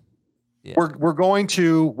different. Yeah.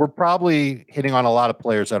 We're probably hitting on a lot of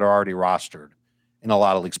players that are already rostered in a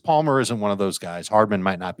lot of leagues. Palmer isn't one of those guys. Hardman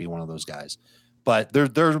might not be one of those guys. But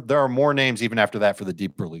there are more names even after that for the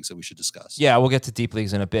deeper leagues that we should discuss. Yeah, we'll get to deep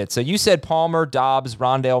leagues in a bit. So you said Palmer, Dobbs,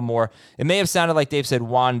 Rondale Moore. It may have sounded like Dave said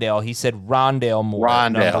Wandale. He said Rondale Moore,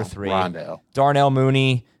 number 3. Rondale. Darnell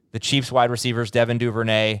Mooney, the Chiefs wide receivers, Devin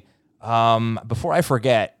Duvernay. Before I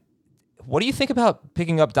forget, what do you think about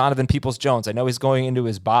picking up Donovan Peoples-Jones? I know he's going into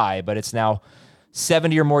his bye, but it's now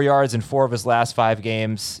 70 or more yards in 4 of his last 5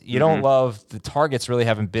 games. You don't love the targets really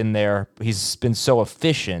haven't been there. He's been so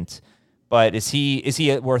efficient. But is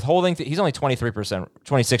he worth holding? He's only 23%,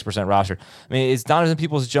 26% rostered. I mean, is Donovan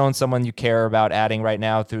Peoples-Jones someone you care about adding right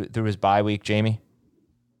now through his bye week, Jamie?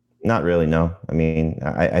 Not really, no. I mean,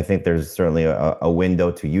 I think there's certainly a window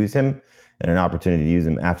to use him and an opportunity to use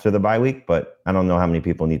him after the bye week, but I don't know how many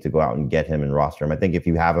people need to go out and get him and roster him. I think if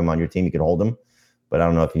you have him on your team, you can hold him, but I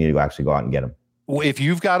don't know if you need to actually go out and get him. If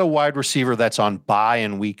you've got a wide receiver that's on bye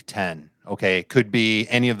in week 10, okay, it could be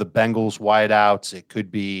any of the Bengals wideouts. It could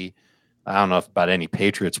be, I don't know about any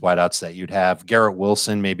Patriots wideouts that you'd have. Garrett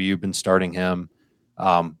Wilson, maybe you've been starting him.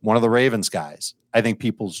 One of the Ravens guys. I think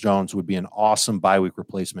Peoples-Jones would be an awesome bye week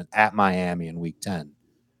replacement at Miami in week 10.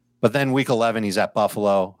 But then week 11, he's at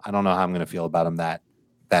Buffalo. I don't know how I'm going to feel about him that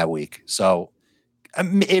week. So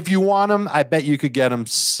if you want him, I bet you could get him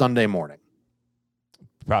Sunday morning.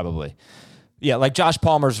 Probably. Yeah, like Josh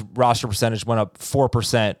Palmer's roster percentage went up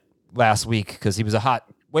 4% last week because he was a hot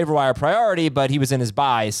waiver wire priority, but he was in his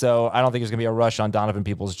bye, so I don't think there's going to be a rush on Donovan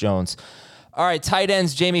Peoples-Jones. All right, tight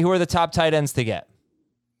ends. Jamie, who are the top tight ends to get?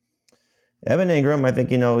 Evan Ingram, I think,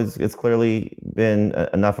 it's clearly been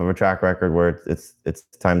enough of a track record where it's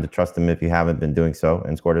time to trust him if you haven't been doing so,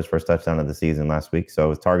 and scored his first touchdown of the season last week. So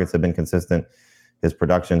his targets have been consistent. His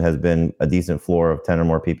production has been a decent floor of 10 or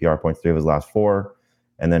more PPR points 3 of his last 4.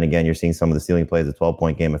 And then again, you're seeing some of the ceiling plays, a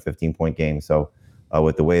 12-point game, a 15-point game. So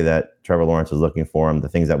with the way that Trevor Lawrence is looking for him, the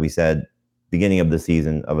things that we said beginning of the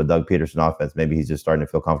season of a Doug Peterson offense, maybe he's just starting to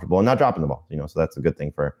feel comfortable and not dropping the ball. So that's a good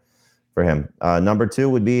thing for him. Number 2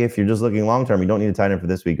 would be, if you're just looking long-term, you don't need a tight end for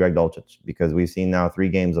this week, Greg Dulcich, because we've seen now 3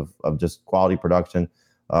 games of just quality production,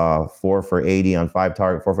 4 for 80 on 5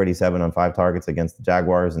 targets, 4 for 87 on 5 targets against the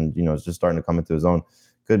Jaguars. And, it's just starting to come into his own.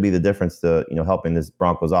 Could be the difference to, helping this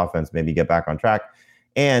Broncos offense maybe get back on track.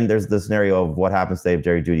 And there's the scenario of what happens today if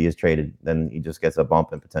Jerry Jeudy is traded, then he just gets a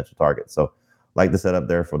bump in potential targets. So like the setup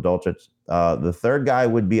there for Dulcich. The third guy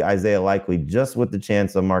would be Isaiah Likely, just with the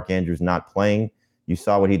chance of Mark Andrews not playing. You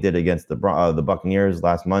saw what he did against the Buccaneers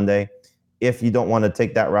last Monday. If you don't want to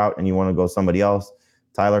take that route and you want to go somebody else,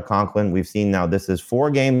 Tyler Conklin, we've seen now this is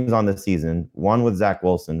 4 games on the season, 1 with Zach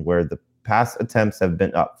Wilson, where the pass attempts have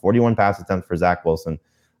been up. 41 pass attempts for Zach Wilson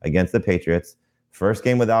against the Patriots. First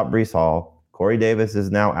game without Breece Hall. Corey Davis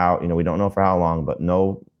is now out. We don't know for how long, but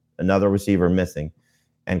another receiver missing.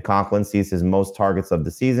 And Conklin sees his most targets of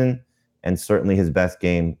the season and certainly his best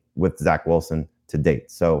game with Zach Wilson to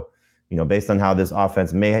date. So, based on how this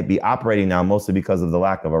offense may be operating now, mostly because of the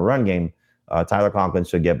lack of a run game, Tyler Conklin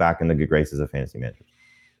should get back in the good graces of fantasy managers.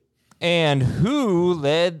 And who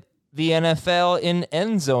led the NFL in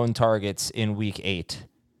end zone targets in week 8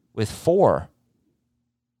 with 4?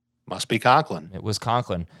 Must be Conklin. It was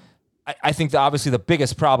Conklin. I think obviously the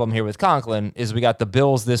biggest problem here with Conklin is we got the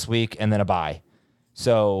Bills this week and then a bye.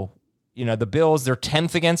 So the Bills, they're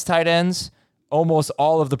 10th against tight ends. Almost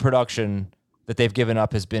all of the production that they've given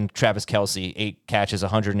up has been Travis Kelce, 8 catches,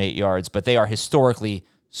 108 yards, but they are historically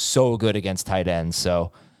so good against tight ends.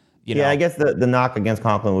 So, I guess the knock against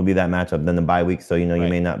Conklin would be that matchup, then the bye week. So, you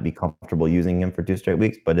may not be comfortable using him for 2 straight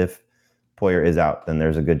weeks, but if Poyer is out, then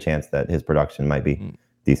there's a good chance that his production might be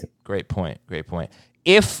decent. Great point.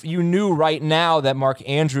 If you knew right now that Mark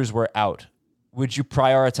Andrews were out, would you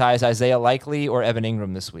prioritize Isaiah Likely or Evan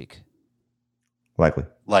Ingram this week?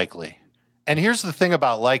 Likely. And here's the thing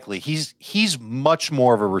about Likely. He's much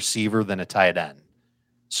more of a receiver than a tight end.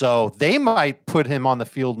 So they might put him on the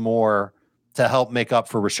field more to help make up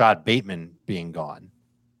for Rashad Bateman being gone.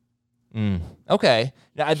 Okay.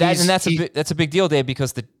 That's a big deal, Dave,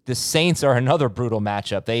 because the Saints are another brutal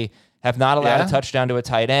matchup. They have not allowed a touchdown to a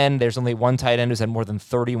tight end. There's only one tight end who's had more than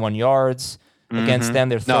 31 yards against them.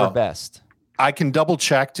 They're third best. I can double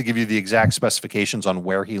check to give you the exact specifications on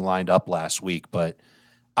where he lined up last week, but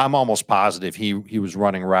I'm almost positive he was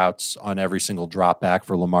running routes on every single drop back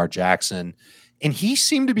for Lamar Jackson. And he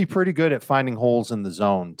seemed to be pretty good at finding holes in the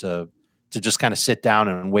zone to just kind of sit down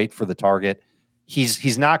and wait for the target.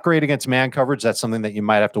 He's not great against man coverage. That's something that you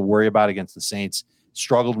might have to worry about against the Saints.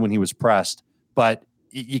 Struggled when he was pressed, but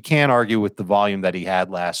you can't argue with the volume that he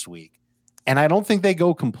had last week. And I don't think they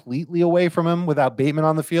go completely away from him without Bateman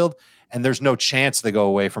on the field. And there's no chance they go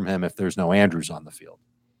away from him if there's no Andrews on the field.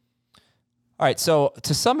 All right, so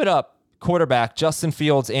to sum it up, quarterback, Justin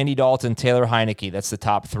Fields, Andy Dalton, Taylor Heineke. That's the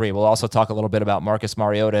top 3. We'll also talk a little bit about Marcus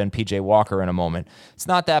Mariota and P.J. Walker in a moment. It's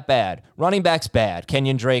not that bad. Running back's bad.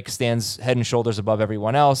 Kenyon Drake stands head and shoulders above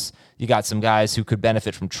everyone else. You got some guys who could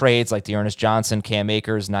benefit from trades like Dearness Johnson, Cam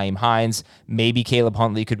Akers, Nyheim Hines. Maybe Caleb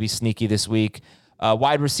Huntley could be sneaky this week.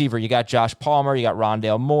 Wide receiver, you got Josh Palmer, you got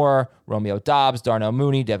Rondale Moore, Romeo Doubs, Darnell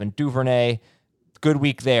Mooney, Devin Duvernay. Good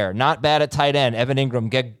week there. Not bad at tight end. Evan Ingram,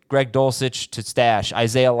 Greg Dulcich to stash.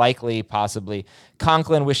 Isaiah Likely, possibly.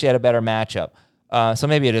 Conklin, wish he had a better matchup. So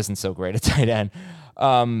maybe it isn't so great at tight end.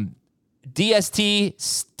 DST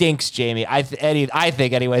stinks, Jamie. I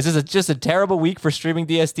think, anyways. Is it just a terrible week for streaming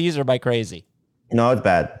DSTs, or am I crazy? No, it's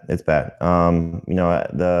bad. It's bad.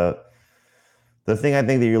 The thing I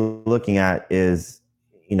think that you're looking at is,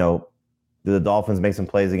 do the Dolphins make some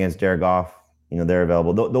plays against Jared Goff? They're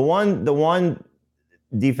available. The one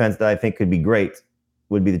defense that I think could be great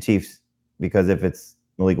would be the Chiefs, because if it's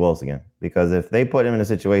Malik Willis again, because if they put him in a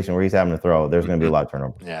situation where he's having to throw, there's going to be a lot of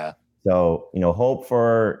turnovers. Yeah. So, hope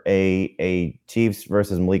for a Chiefs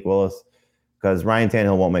versus Malik Willis, because Ryan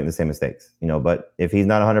Tannehill won't make the same mistakes, but if he's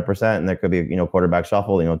not 100% and there could be, quarterback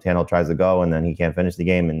shuffle, Tannehill tries to go and then he can't finish the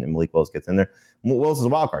game and Malik Willis gets in there. Willis is a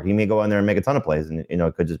wild card. He may go in there and make a ton of plays and,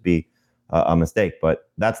 it could just be a mistake, but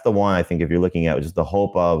that's the one I think if you're looking at just the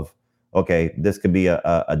hope of, okay, this could be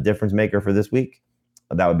a difference maker for this week,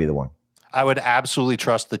 that would be the one. I would absolutely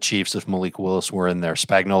trust the Chiefs if Malik Willis were in there.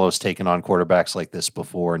 Spagnuolo's taken on quarterbacks like this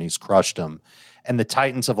before, and he's crushed them. And the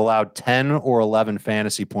Titans have allowed 10 or 11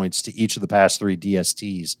 fantasy points to each of the past 3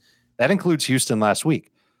 DSTs. That includes Houston last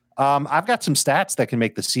week. I've got some stats that can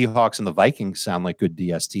make the Seahawks and the Vikings sound like good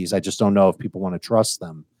DSTs. I just don't know if people want to trust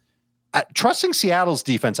them. Trusting Seattle's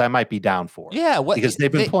defense, I might be down for. Yeah, because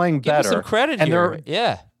they've been playing better. Give some credit here.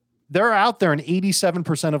 They're out there in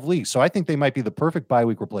 87% of leagues, so I think they might be the perfect bye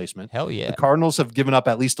week replacement. Hell yeah. The Cardinals have given up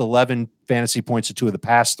at least 11 fantasy points to 2 of the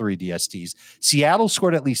past 3 DSTs. Seattle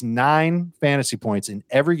scored at least 9 fantasy points in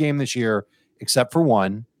every game this year, except for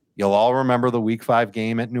one. You'll all remember the Week 5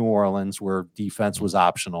 game at New Orleans where defense was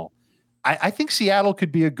optional. I think Seattle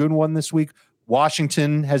could be a good one this week.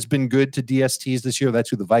 Washington has been good to DSTs this year. That's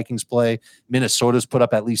who the Vikings play. Minnesota's put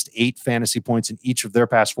up at least 8 fantasy points in each of their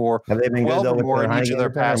past 4. Have they been good though, more in each of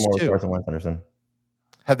their past 2?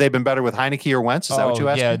 Have they been better with Heineke or Wentz? Is that what you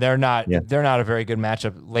asked? Yeah, they're not. Yeah. They're not a very good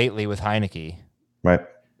matchup lately with Heineke. Right.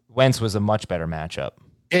 Wentz was a much better matchup.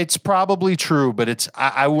 It's probably true, but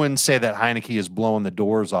I wouldn't say that Heineke is blowing the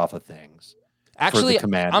doors off of things. Actually,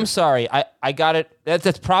 I'm sorry. I got it.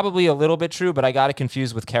 That's probably a little bit true, but I got it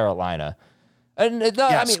confused with Carolina. And yes.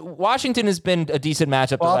 I mean, Washington has been a decent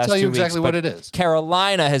matchup the last 2 weeks. I'll tell you exactly what it is.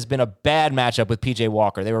 Carolina has been a bad matchup with P.J.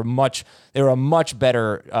 Walker. They were a much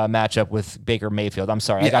better matchup with Baker Mayfield. I'm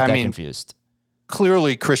sorry, I got that confused.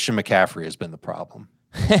 Clearly, Christian McCaffrey has been the problem.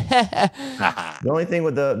 The only thing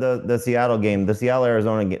with the Seattle game, the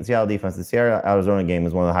Seattle defense, the Seattle Arizona game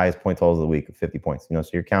is one of the highest point totals of the week, 50 points. So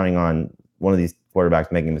you're counting on one of these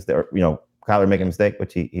quarterbacks making a mistake, or Kyler making a mistake,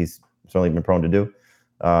 which he's certainly been prone to do.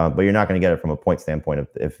 But you're not going to get it from a point standpoint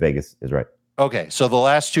if Vegas is right. Okay, so the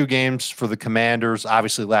last 2 games for the Commanders,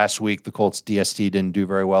 obviously last week the Colts DST didn't do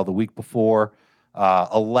very well. The week before,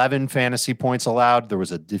 11 fantasy points allowed. There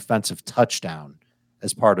was a defensive touchdown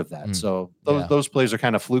as part of that. So those plays are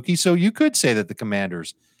kind of fluky. So you could say that the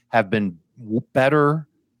Commanders have been better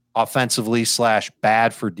offensively /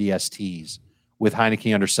 bad for DSTs with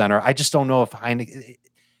Heineke under center. I just don't know if Heineke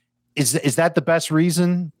is that the best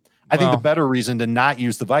reason. I think the better reason to not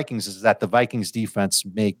use the Vikings is that the Vikings defense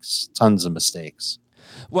makes tons of mistakes.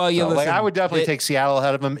 Well, I would definitely take Seattle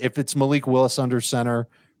ahead of them. If it's Malik Willis under center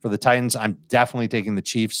for the Titans, I'm definitely taking the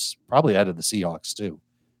Chiefs, probably ahead of the Seahawks too.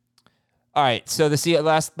 All right, so the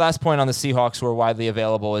last point on the Seahawks who are widely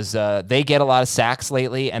available is they get a lot of sacks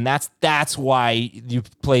lately, and that's why you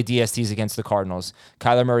play DSTs against the Cardinals.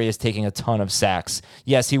 Kyler Murray is taking a ton of sacks.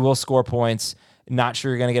 Yes, he will score points. Not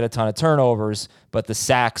sure you're going to get a ton of turnovers, but the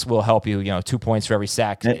sacks will help you. 2 points for every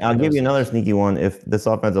sack. And I'll give you another sneaky one. If this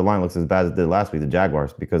offensive line looks as bad as it did last week, the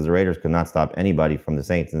Jaguars, because the Raiders could not stop anybody from the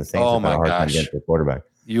Saints, and the Saints have had a hard time against the quarterback.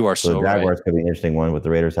 You are so the Jaguars right. could be an interesting one with the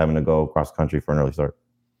Raiders having to go cross country for an early start.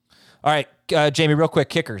 All right, Jamie, real quick,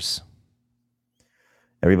 kickers.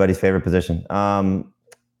 Everybody's favorite position. The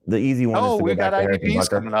easy one is to we go back got to Harrison IDPs Butker.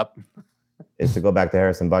 coming up. Is to go back to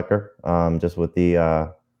Harrison Butker, just with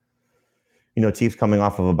the Chiefs coming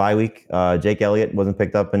off of a bye week. Jake Elliott wasn't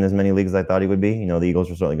picked up in as many leagues as I thought he would be. The Eagles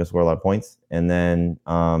are certainly going to score a lot of points. And then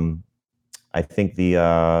I think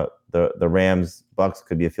the Rams Bucks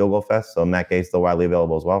could be a field goal fest. So Matt Gay still widely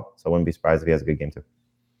available as well. So I wouldn't be surprised if he has a good game too.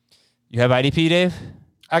 You have IDP, Dave?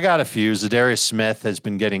 I got a few. Zadarius Smith has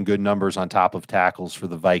been getting good numbers on top of tackles for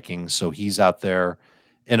the Vikings, so he's out there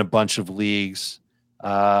in a bunch of leagues.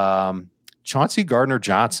 Chauncey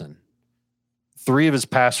Gardner-Johnson, 3 of his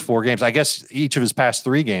past 4 games, I guess each of his past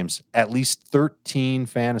 3 games, at least 13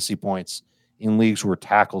 fantasy points in leagues where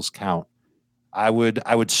tackles count. I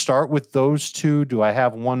would start with those 2. Do I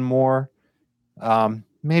have one more?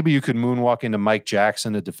 Maybe you could moonwalk into Mike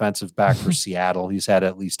Jackson, a defensive back for Seattle. He's had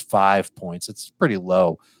at least 5 points. It's pretty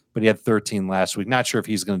low, but he had 13 last week. Not sure if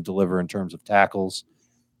he's going to deliver in terms of tackles.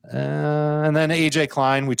 And then A.J.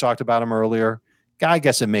 Klein, we talked about him earlier. I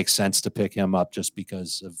guess it makes sense to pick him up just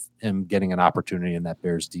because of him getting an opportunity in that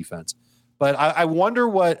Bears defense. But I wonder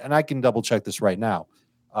and I can double check this right now.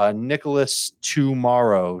 Nicholas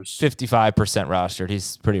Tomorrow's 55% rostered.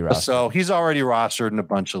 He's pretty rostered. So he's already rostered in a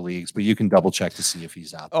bunch of leagues, but you can double check to see if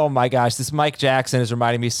he's out there. Oh my gosh, this Mike Jackson is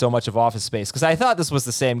reminding me so much of Office Space because I thought this was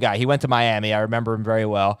the same guy. He went to Miami. I remember him very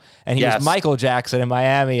well. And he was Michael Jackson in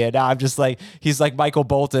Miami. And now I'm just like, he's like Michael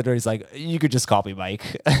Bolton, or he's like, you could just call me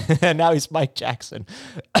Mike. And now he's Mike Jackson.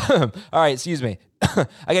 All right, excuse me. I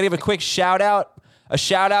got to give a quick shout out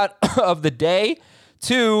of the day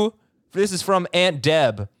to, this is from Aunt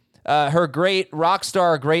Deb. Her great rock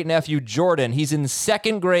star, great nephew, Jordan. He's in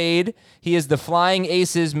 2nd grade. He is the Flying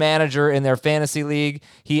Aces manager in their fantasy league.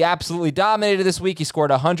 He absolutely dominated this week. He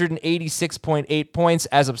scored 186.8 points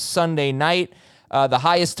as of Sunday night, the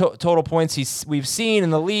highest total points we've seen in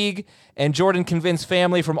the league. And Jordan convinced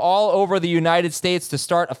family from all over the United States to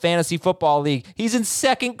start a fantasy football league. He's in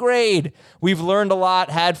 2nd grade. We've learned a lot,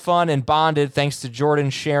 had fun, and bonded thanks to Jordan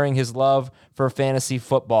sharing his love for fantasy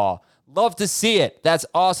football. Love to see it. That's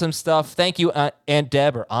awesome stuff. Thank you, Aunt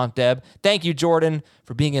Deb. Thank you, Jordan,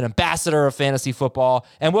 for being an ambassador of fantasy football.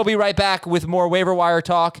 And we'll be right back with more waiver wire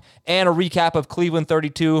talk and a recap of Cleveland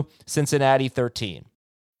 32, Cincinnati 13.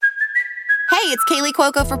 Hey, it's Kaylee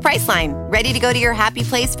Cuoco for Priceline. Ready to go to your happy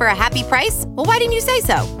place for a happy price? Well, why didn't you say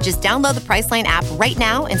so? Just download the Priceline app right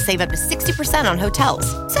now and save up to 60% on hotels.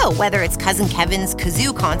 So whether it's Cousin Kevin's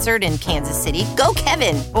Kazoo Concert in Kansas City, go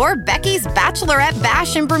Kevin, or Becky's Bachelorette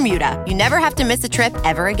Bash in Bermuda, you never have to miss a trip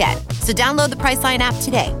ever again. So download the Priceline app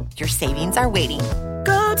today. Your savings are waiting.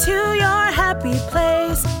 Go to your happy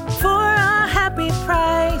place for a happy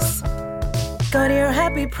price. Go to your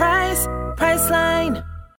happy price, Priceline.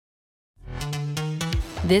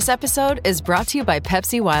 This episode is brought to you by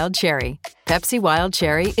Pepsi Wild Cherry. Pepsi Wild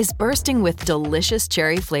Cherry is bursting with delicious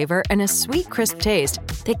cherry flavor and a sweet, crisp taste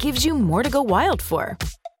that gives you more to go wild for.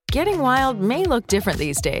 Getting wild may look different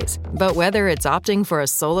these days, but whether it's opting for a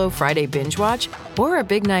solo Friday binge watch or a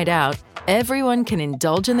big night out, everyone can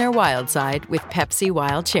indulge in their wild side with Pepsi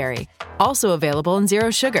Wild Cherry. Also available in Zero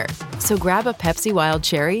Sugar. So grab a Pepsi Wild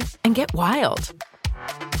Cherry and get wild.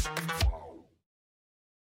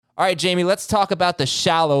 All right, Jamie, let's talk about the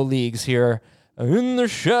shallow leagues here. In the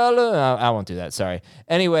shallow... I won't do that, sorry.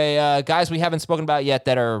 Anyway, guys we haven't spoken about yet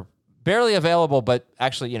that are barely available, but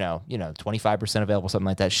actually, 25% available, something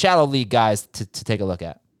like that. Shallow league guys to take a look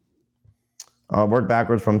at. Work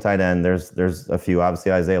backwards from tight end. There's a few.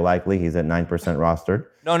 Obviously, Isaiah Likely, he's at 9% rostered.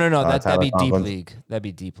 No. That'd be deep league. That'd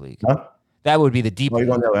be deep league. Huh? That would be the deep league.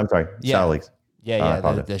 I'm sorry. Yeah. Shallow leagues.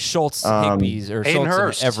 Yeah. The Schultz, Higbees, or Hayden Schultz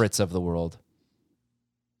Hurst. and Everett's of the world.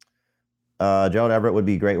 Gerald Everett would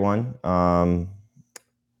be a great one.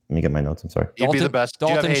 Let me get my notes. I'm sorry. He'd be the best. Do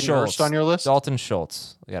you have Hayden Hurst on your list? Dalton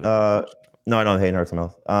Schultz. No, I don't have Hayden Hurst on my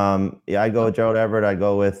list. Yeah, I'd go with Gerald Everett. I'd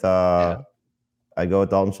go with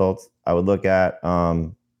Dalton Schultz. I would look at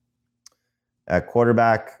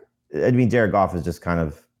quarterback. I mean, Jared Goff is just kind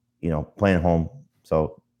of, playing at home.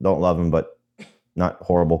 So don't love him, but not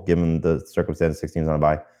horrible given the circumstances. 6 teams on a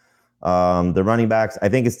bye. The running backs, I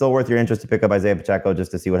think it's still worth your interest to pick up Isaiah Pacheco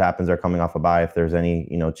just to see what happens. They're coming off a bye. If there's any,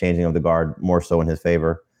 changing of the guard, more so in his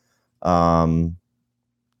favor. Chuba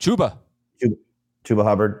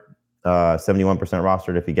Hubbard, 71%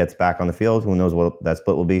 rostered if he gets back on the field. Who knows what that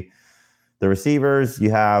split will be. The receivers, you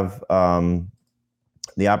have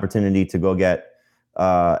the opportunity to go get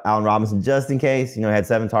Allen Robinson just in case. He had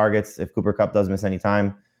 7 targets. If Cooper Kupp does miss any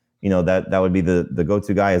time, that would be the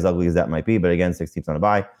go-to guy, as ugly as that might be. But again, 6 teams on a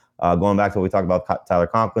bye. Going back to what we talked about, Tyler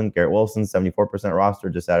Conklin, Garrett Wilson, 74% roster,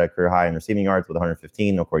 just at a career high in receiving yards with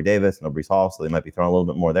 115. No Corey Davis, no Breece Hall, so they might be throwing a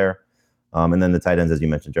little bit more there. And then the tight ends, as you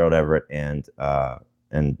mentioned, Gerald Everett and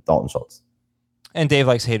Dalton Schultz. And Dave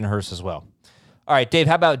likes Hayden Hurst as well. All right, Dave,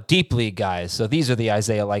 how about deep league guys? So these are the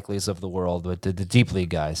Isaiah Likeleys of the world, but the deep league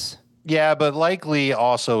guys. Yeah, but Likely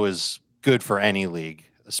also is good for any league,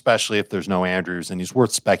 especially if there's no Andrews, and he's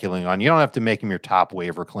worth speculating on. You don't have to make him your top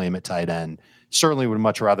waiver claim at tight end. Certainly would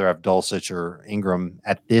much rather have Dulcich or Ingram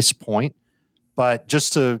at this point. But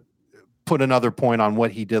just to put another point on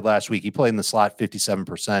what he did last week, he played in the slot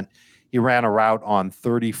 57%. He ran a route on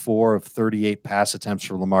 34 of 38 pass attempts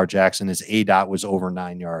for Lamar Jackson. His ADOT was over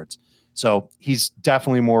 9 yards. So he's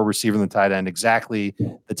definitely more receiver than tight end, exactly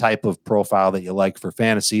the type of profile that you like for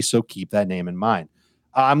fantasy. So keep that name in mind.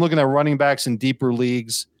 I'm looking at running backs in deeper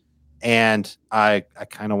leagues, and I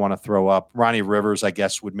kind of want to throw up Ronnie Rivers, I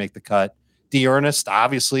guess, would make the cut. D'Ernest,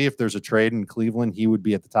 obviously, if there's a trade in Cleveland, he would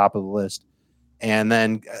be at the top of the list. And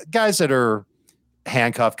then guys that are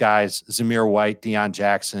handcuff guys, Zamir White, Deion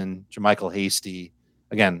Jackson, JaMychal Hasty.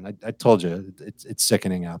 Again, I told you, it's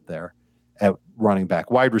sickening out there at running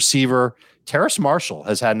back. Wide receiver, Terrace Marshall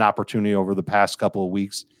has had an opportunity over the past couple of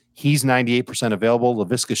weeks. He's 98% available.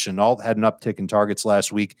 Laviska Shenault had an uptick in targets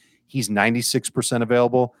last week. He's 96%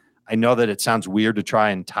 available. I know that it sounds weird to try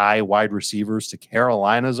and tie wide receivers to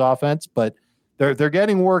Carolina's offense, but they're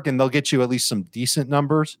getting work, and they'll get you at least some decent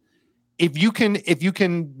numbers. If you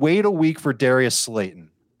can wait a week for Darius Slayton,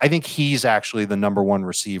 I think he's actually the number one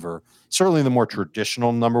receiver, certainly the more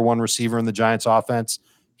traditional number one receiver in the Giants offense.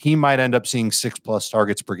 He might end up seeing 6+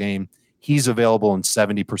 targets per game. He's available in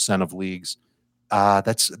 70% of leagues.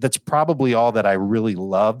 That's probably all that I really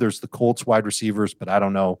love. There's the Colts wide receivers, but I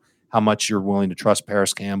don't know how much you're willing to trust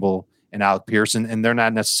Paris Campbell and Alec Pearson, and they're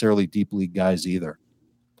not necessarily deep league guys either.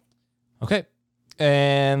 Okay.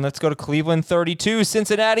 And let's go to Cleveland 32,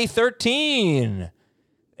 Cincinnati 13.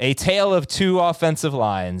 A tale of 2 offensive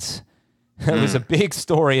lines. It was a big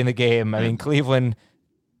story in the game. I mean, Cleveland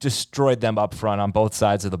destroyed them up front on both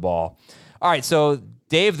sides of the ball. All right, so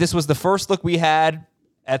Dave, this was the first look we had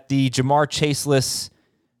at the Jamar Chaseless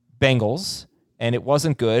Bengals, and it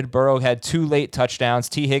wasn't good. Burrow had 2 late touchdowns.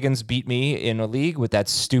 T. Higgins beat me in a league with that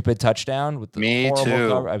stupid touchdown. With the me too.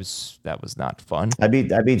 Cover. That was not fun. I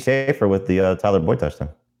beat Schaefer with the Tyler Boyd touchdown.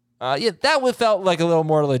 Yeah, that felt like a little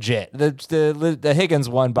more legit. The Higgins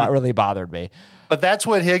one really bothered me. But that's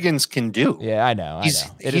what Higgins can do. Yeah, I know.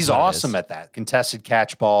 He's awesome at that. Contested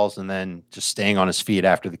catch balls and then just staying on his feet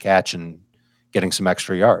after the catch and getting some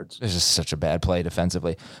extra yards. It's just such a bad play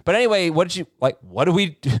defensively. But anyway, what do you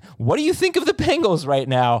think of the Bengals right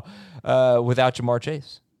now without Jamar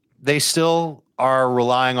Chase? They still are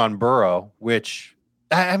relying on Burrow, which,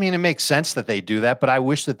 I mean, it makes sense that they do that, but I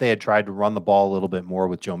wish that they had tried to run the ball a little bit more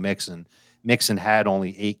with Joe Mixon. Mixon had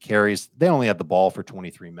only 8 carries. They only had the ball for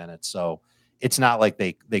 23 minutes. So it's not like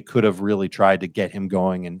they could have really tried to get him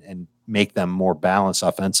going and make them more balanced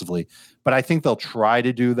offensively. But I think they'll try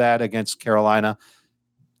to do that against Carolina.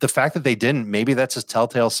 The fact that they didn't, maybe that's a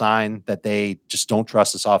telltale sign that they just don't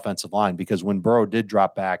trust this offensive line, because when Burrow did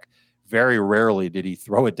drop back, very rarely did he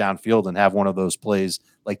throw it downfield and have one of those plays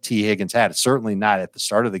like T. Higgins had. Certainly not at the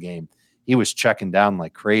start of the game. He was checking down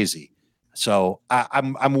like crazy. So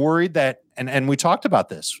I'm worried that, and we talked about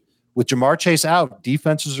this, with Jamar Chase out,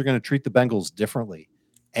 defenses are going to treat the Bengals differently.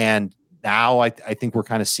 And now I think we're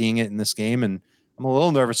kind of seeing it in this game, and I'm a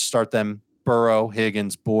little nervous to start them Burrow,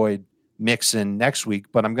 Higgins, Boyd, Mixon next week,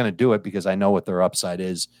 but I'm going to do it because I know what their upside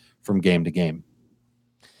is from game to game.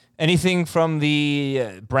 Anything from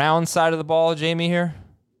the Brown side of the ball, Jamie, here?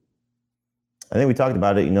 I think we talked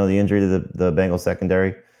about it. The injury to the Bengals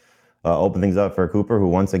secondary opened things up for Cooper, who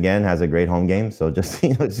once again has a great home game. So just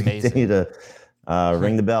continue to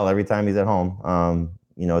ring the bell every time he's at home.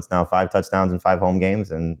 It's now 5 touchdowns in 5 home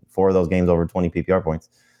games, and 4 of those games over 20 PPR points.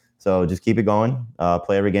 So just keep it going.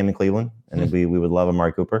 Play every game in Cleveland, and we would love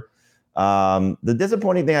Amari Cooper. The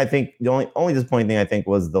disappointing thing, I think, the only disappointing thing I think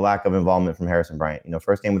was the lack of involvement from Harrison Bryant.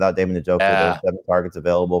 First game without David Njoku, there's 7 targets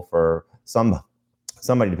available for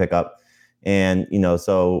somebody to pick up. And,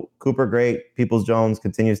 so Cooper, great. Peoples-Jones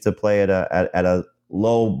continues to play at a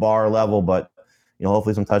low bar level, but,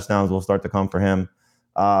 hopefully some touchdowns will start to come for him.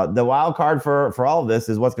 The wild card for all of this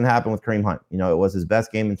is what's going to happen with Kareem Hunt. It was his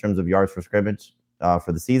best game in terms of yards for scrimmage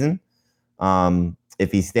for the season.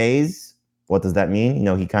 If he stays, what does that mean?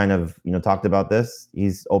 He kind of, talked about this.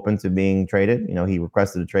 He's open to being traded. He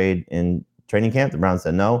requested a trade in training camp. The Browns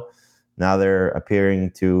said no. Now they're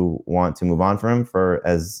appearing to want to move on from him for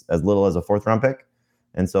as little as a 4th-round pick.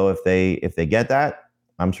 And so if they get that,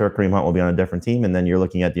 I'm sure Kareem Hunt will be on a different team. And then you're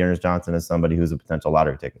looking at Dearness Johnson as somebody who's a potential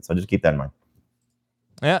lottery ticket. So just keep that in mind.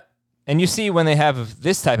 Yeah. And you see when they have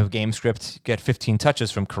this type of game script, get 15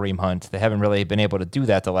 touches from Kareem Hunt. They haven't really been able to do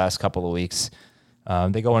that the last couple of weeks.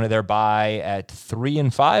 They go into their bye at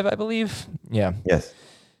 3-5, I believe. Yeah. Yes.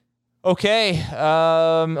 Okay.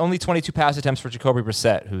 Only 22 pass attempts for Jacoby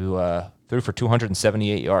Brissett, who threw for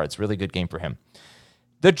 278 yards. Really good game for him.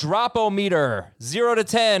 The drop-o-meter, 0 to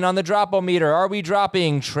 10 on the drop-o-meter. Are we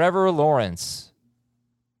dropping Trevor Lawrence?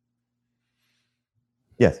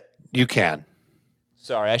 Yes. You can.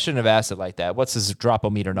 Sorry, I shouldn't have asked it like that. What's his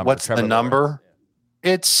drop-o-meter number? What's the number?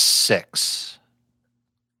 It's 6.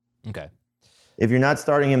 Okay. If you're not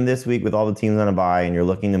starting him this week with all the teams on a bye and you're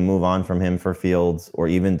looking to move on from him for Fields or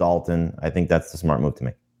even Dalton, I think that's the smart move to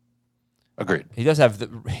make. Agreed. He has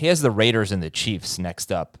the Raiders and the Chiefs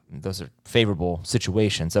next up. Those are favorable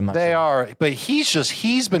situations. They are, but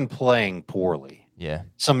he's been playing poorly. Yeah.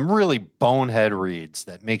 Some really bonehead reads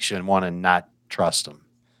that makes you want to not trust him.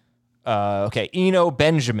 Okay. Eno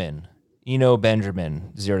Benjamin, 0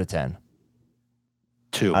 to 10.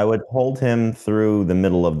 2. I would hold him through the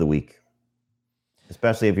middle of the week,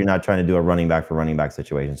 especially if you're not trying to do a running back for running back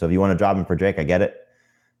situation. So if you want to drop him for Drake, I get it.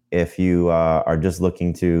 If you are just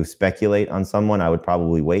looking to speculate on someone, I would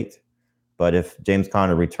probably wait. But if James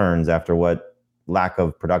Conner returns after what lack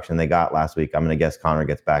of production they got last week, I'm going to guess Conner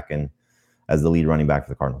gets back in as the lead running back for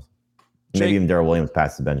the Cardinals. Maybe even Darrell Williams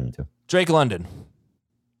passes Benjamin too. Drake London.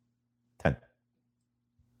 10.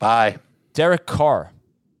 Bye. Derek Carr.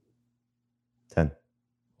 10.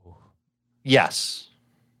 Yes.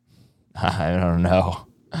 I don't know.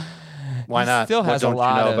 Why not? Still has what don't a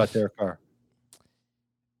lot you know of, about Derek Carr?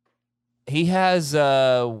 He has 3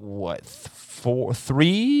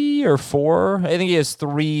 or 4? I think he has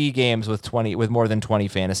 3 games with more than 20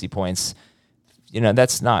 fantasy points.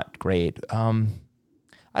 That's not great. I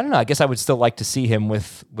don't know. I guess I would still like to see him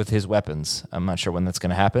with his weapons. I'm not sure when that's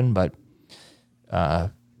going to happen, but all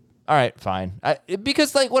right, fine.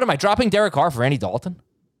 Because what am I dropping Derek Carr for Andy Dalton?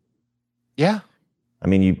 Yeah. I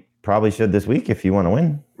mean, you probably should this week if you want to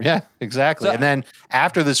win. Yeah, exactly. So, and then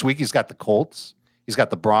after this week, he's got the Colts. He's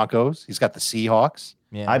got the Broncos. He's got the Seahawks.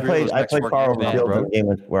 Yeah. I played Carr over Fields in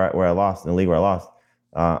the game where I lost, in the league where I lost.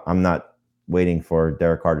 I'm not waiting for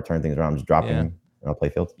Derek Carr to turn things around. I'm just dropping him, and I'll play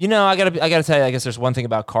Fields. I gotta tell you, I guess there's one thing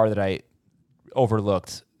about Carr that I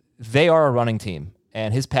overlooked. They are a running team,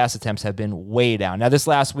 and his pass attempts have been way down. Now, this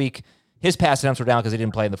last week, his pass attempts were down because he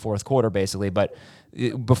didn't play in the fourth quarter, basically. But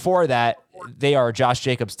before that, they are Josh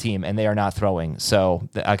Jacobs' team, and they are not throwing. So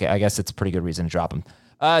I guess it's a pretty good reason to drop him.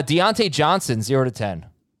 Deontay Johnson, 0 to 10.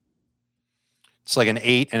 It's like an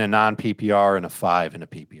 8 in a non-PPR and a 5 in a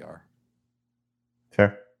PPR.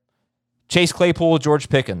 Fair. Chase Claypool, George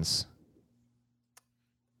Pickens.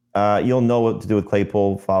 You'll know what to do with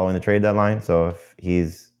Claypool following the trade deadline. So if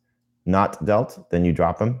he's not dealt, then you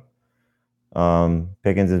drop him.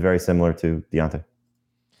 Pickens is very similar to Deontay.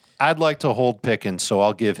 I'd like to hold Pickens, so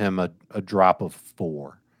I'll give him a drop of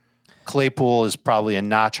 4. Claypool is probably a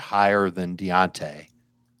notch higher than Deontay.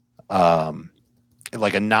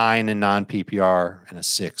 Like a 9 in non-PPR and a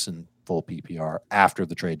 6 in full PPR after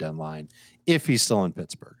the trade deadline, if he's still in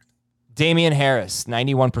Pittsburgh. Damian Harris,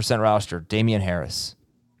 91% roster. Damian Harris.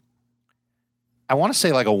 I want to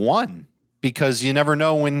say like a 1 because you never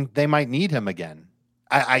know when they might need him again.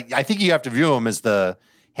 I think you have to view him as the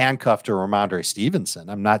handcuff to Ramondre Stevenson.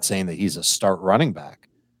 I'm not saying that he's a start running back,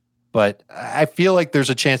 but I feel like there's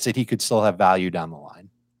a chance that he could still have value down the line.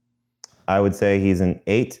 I would say he's an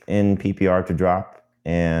 8 in PPR to drop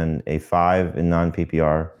and a 5 in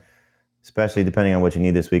non-PPR, especially depending on what you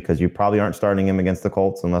need this week, because you probably aren't starting him against the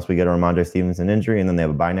Colts unless we get a Ramondre Stevenson injury, and then they have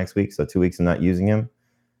a bye next week, so 2 weeks of not using him.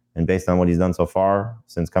 And based on what he's done so far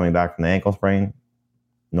since coming back from the ankle sprain,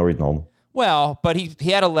 no reason to hold him. Well, but he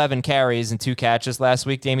had 11 carries and 2 catches last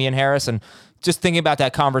week, Damian Harris, and just thinking about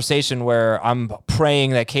that conversation where I'm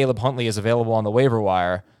praying that Caleb Huntley is available on the waiver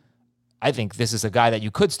wire. I think this is a guy that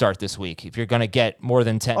you could start this week if you're going to get more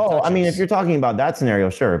than 10 touches. I mean, if you're talking about that scenario,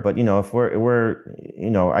 sure. But, if we're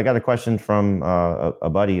I got a question from a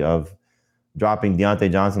buddy of dropping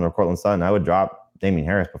Deontay Johnson or Cortland Sutton. I would drop Damian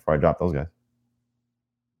Harris before I drop those guys.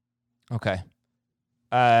 Okay.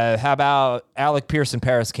 How about Alec Pierce and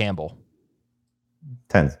Paris Campbell?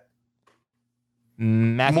 10s.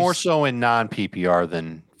 More so in non-PPR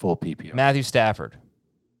than full PPR. Matthew Stafford.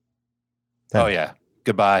 10. Oh, yeah.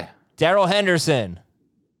 Goodbye. Darrell Henderson.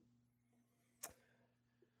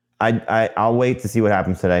 I'll wait to see what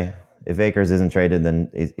happens today. If Akers isn't traded,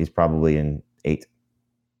 then he's probably in 8.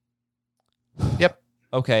 Yep.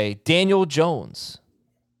 Okay. Daniel Jones.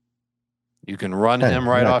 You can run him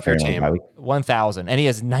right off your team. 1,000. And he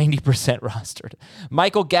has 90% rostered.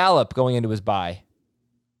 Michael Gallup going into his bye.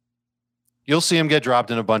 You'll see him get dropped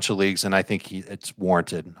in a bunch of leagues, and I think it's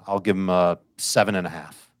warranted. I'll give him a 7.5.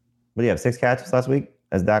 What do you have, 6 catches last week?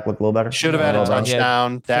 As Dak looked a little better? Should have had a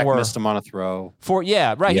touchdown. Dak 4. missed him on a throw. 4,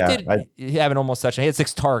 yeah, right. Yeah, he have an almost touchdown. He had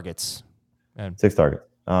 6 targets. 6 targets.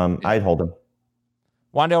 I'd hold him.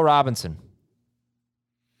 Wan'Dale Robinson.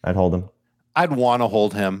 I'd hold him. I'd want to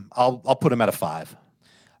hold him. I'll put him at a 5.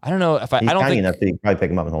 I don't know if He's I don't think enough that you can probably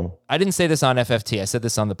pick him up and hold him. I didn't say this on FFT. I said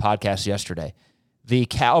this on the podcast yesterday. The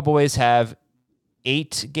Cowboys have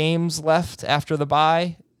 8 games left after the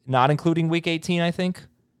bye, not including Week 18, I think.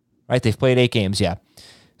 Right? They've played 8 games, yeah.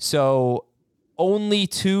 So only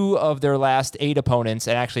 2 of their last 8 opponents,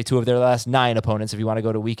 and actually 2 of their last 9 opponents, if you want to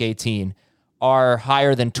go to Week 18, are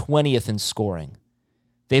higher than 20th in scoring.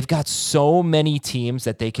 They've got so many teams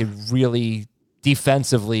that they could really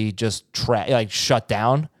defensively just shut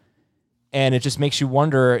down. And it just makes you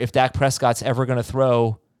wonder if Dak Prescott's ever going to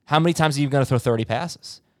throw. How many times are you going to throw 30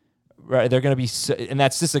 passes? Right, they're going to be, and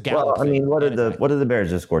that's just a Gallup. Well, I mean, what did the Bears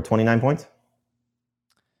just score? 29 points?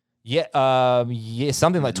 Yeah,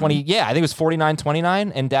 something like 20. Yeah, I think it was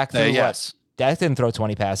 49-29, and Dak threw yes. Dak didn't throw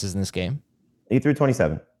 20 passes in this game. He threw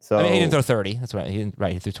 27. So I mean, he didn't throw 30. That's right.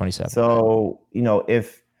 He threw 27. So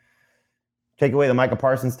if take away the Micah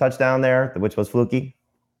Parsons touchdown there, which was fluky,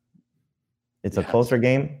 it's a closer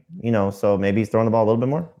game. So maybe he's throwing the ball a little bit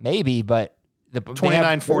more. Maybe, but the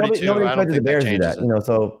 29-42. Nobody I don't think the Bears that do changes that.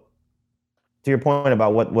 So to your point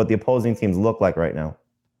about what the opposing teams look like right now.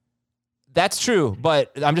 That's true, but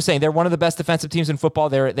I'm just saying they're one of the best defensive teams in football.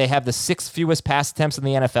 They have the 6th fewest pass attempts in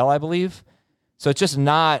the NFL, I believe. So it's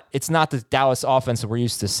not the Dallas offense that we're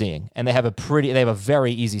used to seeing, and they have a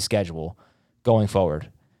very easy schedule going forward.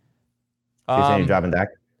 You're saying you're dropping Dak?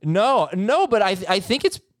 No, but I think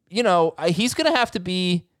it's he's going to have to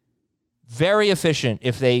be very efficient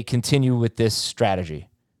if they continue with this strategy,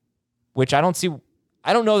 which I don't see.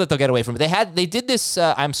 I don't know that they'll get away from it. They did this.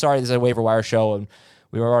 I'm sorry, this is a waiver wire show, and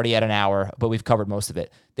we were already at an hour, but we've covered most of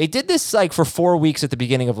it. They did this for 4 weeks at the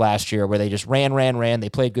beginning of last year where they just ran. They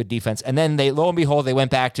played good defense. And then lo and behold, they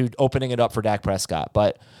went back to opening it up for Dak Prescott.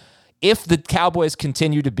 But if the Cowboys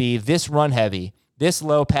continue to be this run heavy, this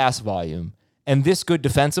low pass volume, and this good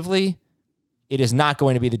defensively, it is not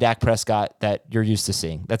going to be the Dak Prescott that you're used to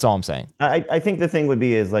seeing. That's all I'm saying. I think the thing would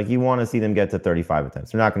be is you want to see them get to 35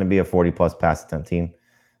 attempts. They're not going to be a 40-plus pass attempt team.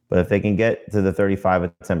 But if they can get to the 35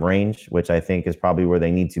 attempt range, which I think is probably where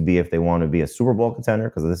they need to be if they want to be a Super Bowl contender,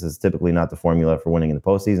 because this is typically not the formula for winning in the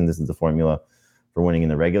postseason. This is the formula for winning in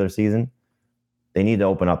the regular season. They need to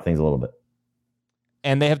open up things a little bit.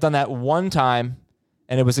 And they have done that one time,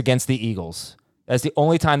 and it was against the Eagles. That's the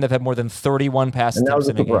only time they've had more than 31 pass attempts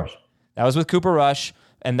in a game. That was with Cooper Rush.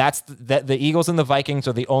 And that's the Eagles and the Vikings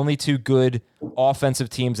are the only 2 good offensive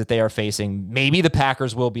teams that they are facing. Maybe the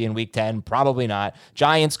Packers will be in Week 10. Probably not.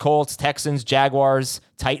 Giants, Colts, Texans, Jaguars,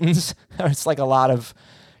 Titans. It's a lot of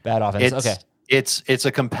bad offense. Okay. It's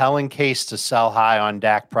a compelling case to sell high on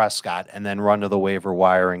Dak Prescott and then run to the waiver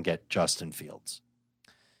wire and get Justin Fields.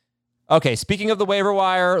 Okay, speaking of the waiver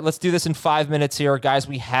wire, let's do this in 5 minutes here. Guys,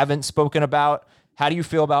 we haven't spoken about. How do you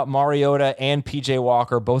feel about Mariota and PJ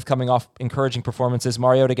Walker, both coming off encouraging performances?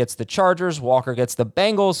 Mariota gets the Chargers, Walker gets the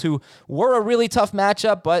Bengals, who were a really tough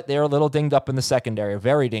matchup, but they're a little dinged up in the secondary,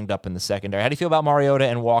 very dinged up in the secondary. How do you feel about Mariota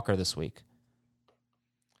and Walker this week?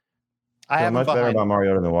 I am much better about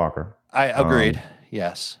Mariota than Walker. I agreed.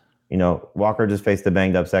 Yes. Walker just faced a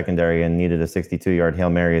banged up secondary and needed a 62-yard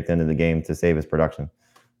Hail Mary at the end of the game to save his production.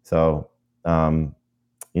 So,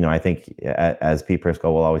 I think as Pete Prisco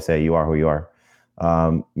will always say, you are who you are.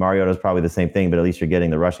 Mariota is probably the same thing, but at least you're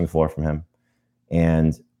getting the rushing floor from him.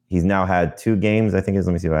 And he's now had 2 games. I think let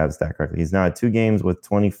me see if I have the stat correctly. He's now had 2 games with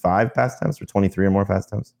 25 pass attempts or 23 or more pass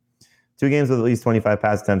attempts. 2 games with at least 25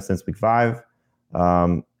 pass attempts since week 5.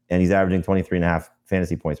 And he's averaging 23.5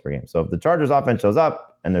 fantasy points per game. So if the Chargers offense shows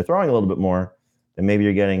up and they're throwing a little bit more, then maybe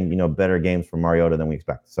you're getting, better games from Mariota than we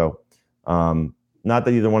expect. So not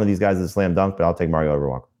that either one of these guys is a slam dunk, but I'll take Mariota over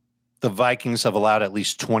Walker. The Vikings have allowed at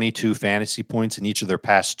least 22 fantasy points in each of their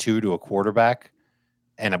past 2 to a quarterback.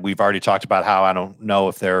 And we've already talked about how I don't know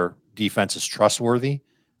if their defense is trustworthy.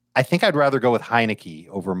 I think I'd rather go with Heineke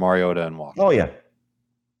over Mariota and Walker. Oh, yeah.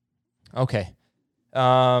 Okay.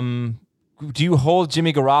 Do you hold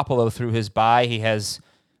Jimmy Garoppolo through his bye? He has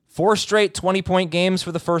 4 straight 20-point games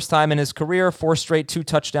for the first time in his career, 4 straight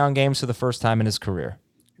 2-touchdown games for the first time in his career.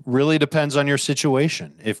 Really depends on your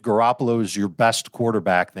situation. If Garoppolo is your best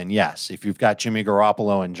quarterback, then yes. If you've got Jimmy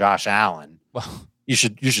Garoppolo and Josh Allen, well, you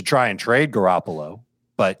should try and trade Garoppolo,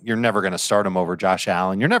 but you're never going to start him over Josh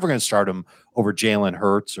Allen. You're never going to start him over Jalen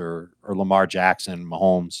Hurts or Lamar Jackson,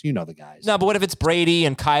 Mahomes. You know the guys. No, but what if it's Brady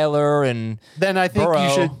and Kyler and then I think Burrow,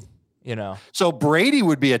 you should. So Brady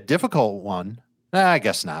would be a difficult one. I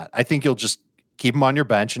guess not. I think you'll just keep him on your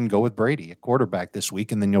bench and go with Brady at quarterback this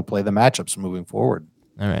week, and then you'll play the matchups moving forward.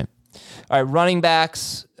 All right. Running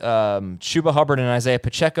backs, Chuba Hubbard and Isaiah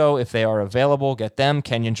Pacheco, if they are available, get them.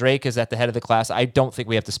 Kenyon Drake is at the head of the class. I don't think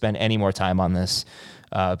we have to spend any more time on this.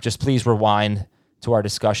 Just please rewind to our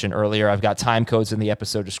discussion earlier. I've got time codes in the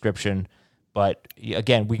episode description. But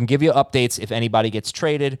again, we can give you updates if anybody gets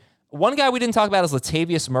traded. One guy we didn't talk about is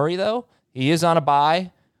Latavius Murray, though. He is on a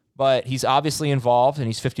bye, but he's obviously involved, and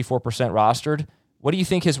he's 54% rostered. What do you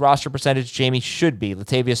think his roster percentage, Jamie, should be?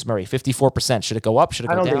 Latavius Murray, 54%. Should it go up? Should it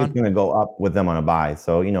go down? I don't think it's going to go up with them on a bye.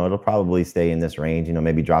 So, it'll probably stay in this range.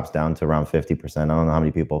 Maybe drops down to around 50%. I don't know how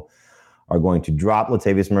many people are going to drop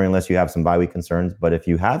Latavius Murray unless you have some bye week concerns. But if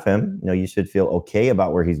you have him, you should feel okay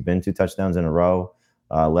about where he's been. 2 touchdowns in a row.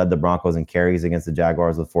 Led the Broncos in carries against the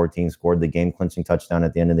Jaguars with 14, scored the game-clinching touchdown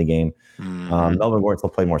at the end of the game. Melvin Gordon will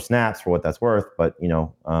play more snaps for what that's worth, but,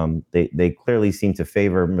 they clearly seem to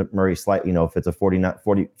favor Murray slightly. If it's a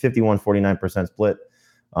 51-49% split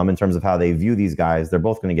in terms of how they view these guys, they're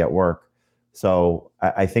both going to get work. So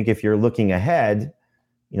I think if you're looking ahead,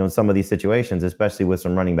 in some of these situations, especially with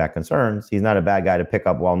some running back concerns, he's not a bad guy to pick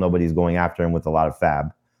up while nobody's going after him with a lot of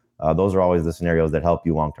fab. Those are always the scenarios that help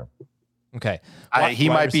you long-term. Okay. He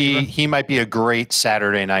might be a great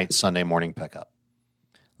Saturday night, Sunday morning pickup.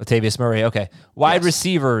 Latavius Murray. Okay. Wide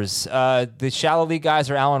receivers. The shallow league guys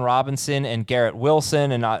are Allen Robinson and Garrett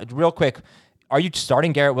Wilson. And real quick, are you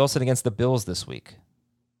starting Garrett Wilson against the Bills this week?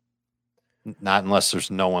 Not unless there's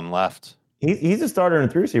no one left. He's a starter in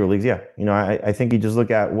 3 receiver leagues. Yeah. I think you just look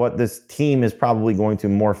at what this team is probably going to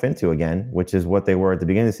morph into again, which is what they were at the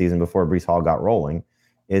beginning of the season before Breece Hall got rolling.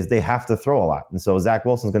 Is they have to throw a lot. And so Zach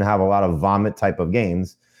Wilson's going to have a lot of vomit type of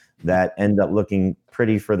games that end up looking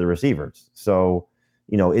pretty for the receivers. So,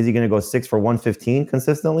 is he going to go 6 for 115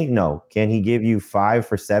 consistently? No. Can he give you 5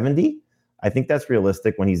 for 70? I think that's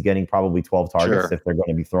realistic when he's getting probably 12 targets if they're going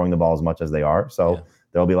to be throwing the ball as much as they are. So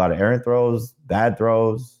there'll be a lot of errant throws, bad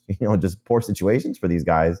throws, just poor situations for these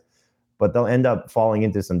guys, but they'll end up falling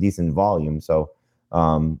into some decent volume. So,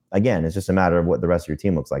 again, it's just a matter of what the rest of your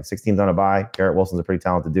team looks like. 6 teams on a bye. Garrett Wilson's a pretty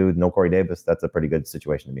talented dude. No Corey Davis. That's a pretty good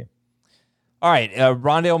situation to be in. All right.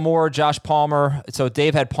 Rondale Moore, Josh Palmer. So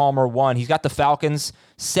Dave had Palmer 1. He's got the Falcons,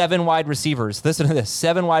 7 wide receivers. Listen to this.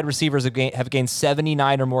 7 wide receivers have gained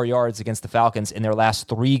 79 or more yards against the Falcons in their last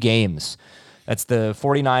 3 games. That's the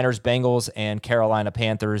 49ers, Bengals, and Carolina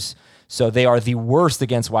Panthers. So they are the worst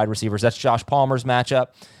against wide receivers. That's Josh Palmer's matchup.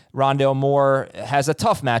 Rondale Moore has a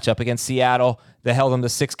tough matchup against Seattle. They held him to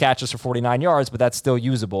 6 catches for 49 yards, but that's still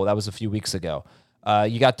usable. That was a few weeks ago.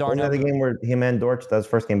 You got Darnell. Wasn't that the game where him and Dortch, that was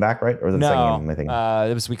first game back, right? Or was it the second game? I think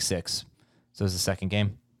it was week 6. So it was the second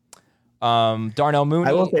game. Darnell Mooney.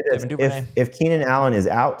 I will say this. If Keenan Allen is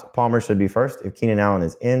out, Palmer should be first. If Keenan Allen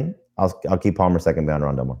is in, I'll keep Palmer second behind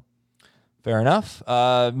Rondale Moore. Fair enough.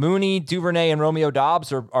 Mooney, Duvernay, and Romeo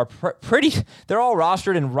Doubs are pretty. They're all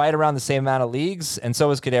rostered in right around the same amount of leagues, and so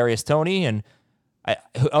is Kadarius Toney. And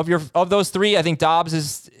of those 3, I think Doubs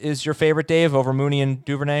is your favorite, Dave, over Mooney and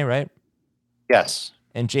Duvernay, right? Yes.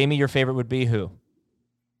 And Jamie, your favorite would be who?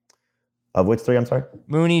 Of which 3? I'm sorry.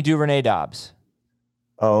 Mooney, Duvernay, Doubs.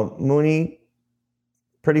 Oh, Mooney,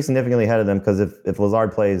 pretty significantly ahead of them because if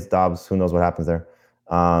Lazard plays, Doubs, who knows what happens there.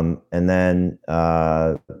 And then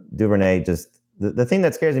Duvernay, just the thing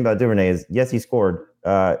that scares me about Duvernay is, yes, he scored.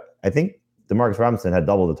 I think Demarcus Robinson had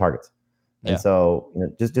double the targets. And so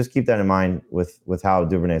just keep that in mind with how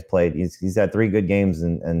Duvernay's played. He's had 3 good games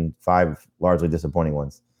and 5 largely disappointing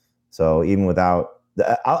ones. So even without,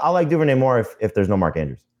 I like Duvernay more if there's no Mark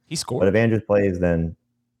Andrews. He scored. But if Andrews plays, then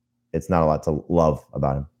it's not a lot to love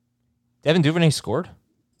about him. Devin Duvernay scored?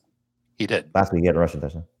 He did. Last week he had a rushing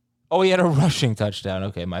touchdown. Oh, he had a rushing touchdown.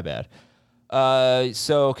 Okay, my bad.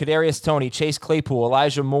 So Kadarius Toney, Chase Claypool,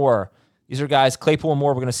 Elijah Moore. These are guys, Claypool and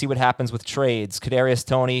Moore, we're going to see what happens with trades. Kadarius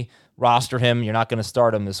Toney, roster him. You're not going to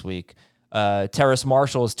start him this week. Terrace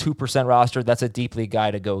Marshall is 2% rostered. That's a deep league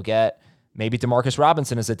guy to go get. Maybe Demarcus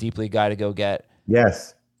Robinson is a deep league guy to go get.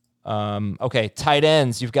 Yes. Okay, tight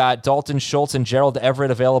ends. You've got Dalton Schultz and Gerald Everett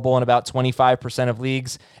available in about 25% of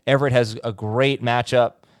leagues. Everett has a great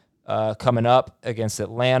matchup coming up against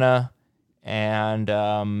Atlanta. And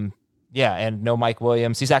and no Mike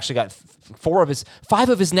Williams. He's actually got 5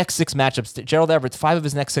 of his next 6 matchups. Gerald Everett's 5 of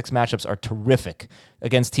his next 6 matchups are terrific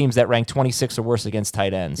against teams that rank 26 or worse against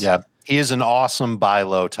tight ends. Yeah, he is an awesome buy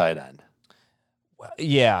low tight end.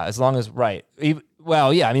 Yeah, as long as right. Mike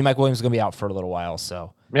Williams is going to be out for a little while,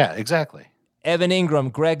 so. Yeah, exactly. Evan Ingram,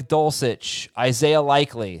 Greg Dulcich, Isaiah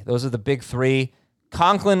Likely. Those are the big 3.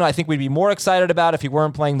 Conklin, I think we'd be more excited about if he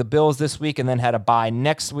weren't playing the Bills this week and then had a bye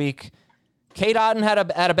next week. Cade Otton had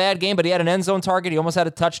a bad game, but he had an end zone target. He almost had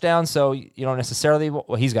a touchdown, so you don't necessarily.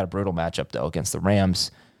 Well, he's got a brutal matchup though against the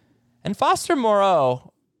Rams. And Foster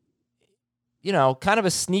Moreau, kind of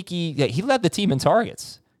a sneaky. Yeah, he led the team in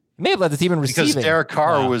targets. He may have led the team in receiving because Derek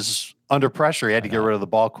Carr was under pressure. He had to get rid of the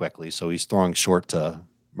ball quickly, so he's throwing short to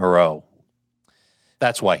Moreau.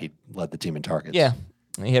 That's why he led the team in targets. Yeah,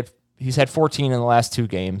 he's had 14 in the last 2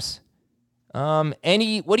 games. What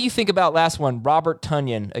do you think about last one? Robert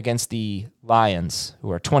Tonyan against the Lions,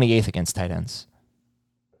 who are 28th against tight ends.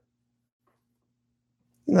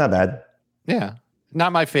 Not bad. Yeah,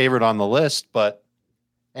 not my favorite on the list, but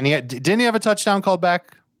didn't he have a touchdown called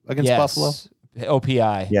back against Buffalo?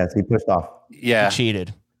 OPI. Yes, he pushed off. Yeah, he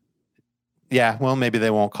cheated. Yeah, well, maybe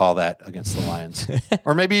they won't call that against the Lions,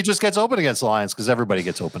 or maybe he just gets open against the Lions because everybody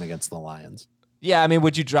gets open against the Lions. Yeah, I mean,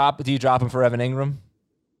 do you drop him for Evan Ingram?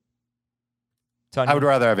 Tonyan? I would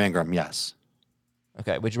rather have Ingram, yes.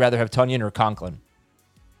 Okay. Would you rather have Tonyan or Conklin?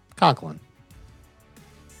 Conklin.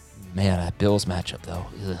 Man, that Bills matchup, though.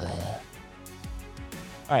 Ugh.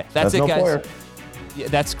 All right. That's it, guys. Yeah,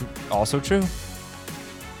 that's also true.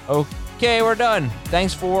 Okay, we're done.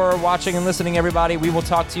 Thanks for watching and listening, everybody. We will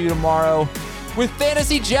talk to you tomorrow with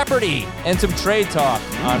Fantasy Jeopardy and some trade talk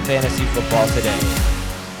on Fantasy Football Today.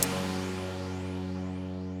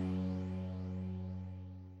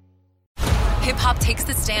 Hip-hop takes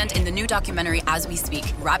the stand in the new documentary As We Speak,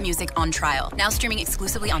 Rap Music on Trial, now streaming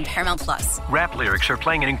exclusively on Paramount+. Rap lyrics are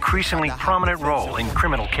playing an increasingly prominent role in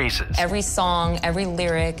criminal cases. Every song, every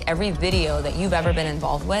lyric, every video that you've ever been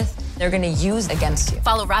involved with, they're going to use against you.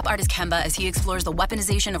 Follow rap artist Kemba as he explores the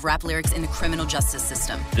weaponization of rap lyrics in the criminal justice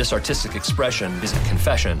system. This artistic expression is a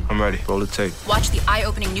confession. I'm ready. Roll the tape. Watch the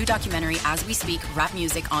eye-opening new documentary As We Speak, Rap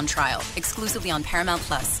Music on Trial, exclusively on Paramount+.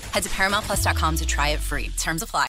 Head to ParamountPlus.com to try it free. Terms apply.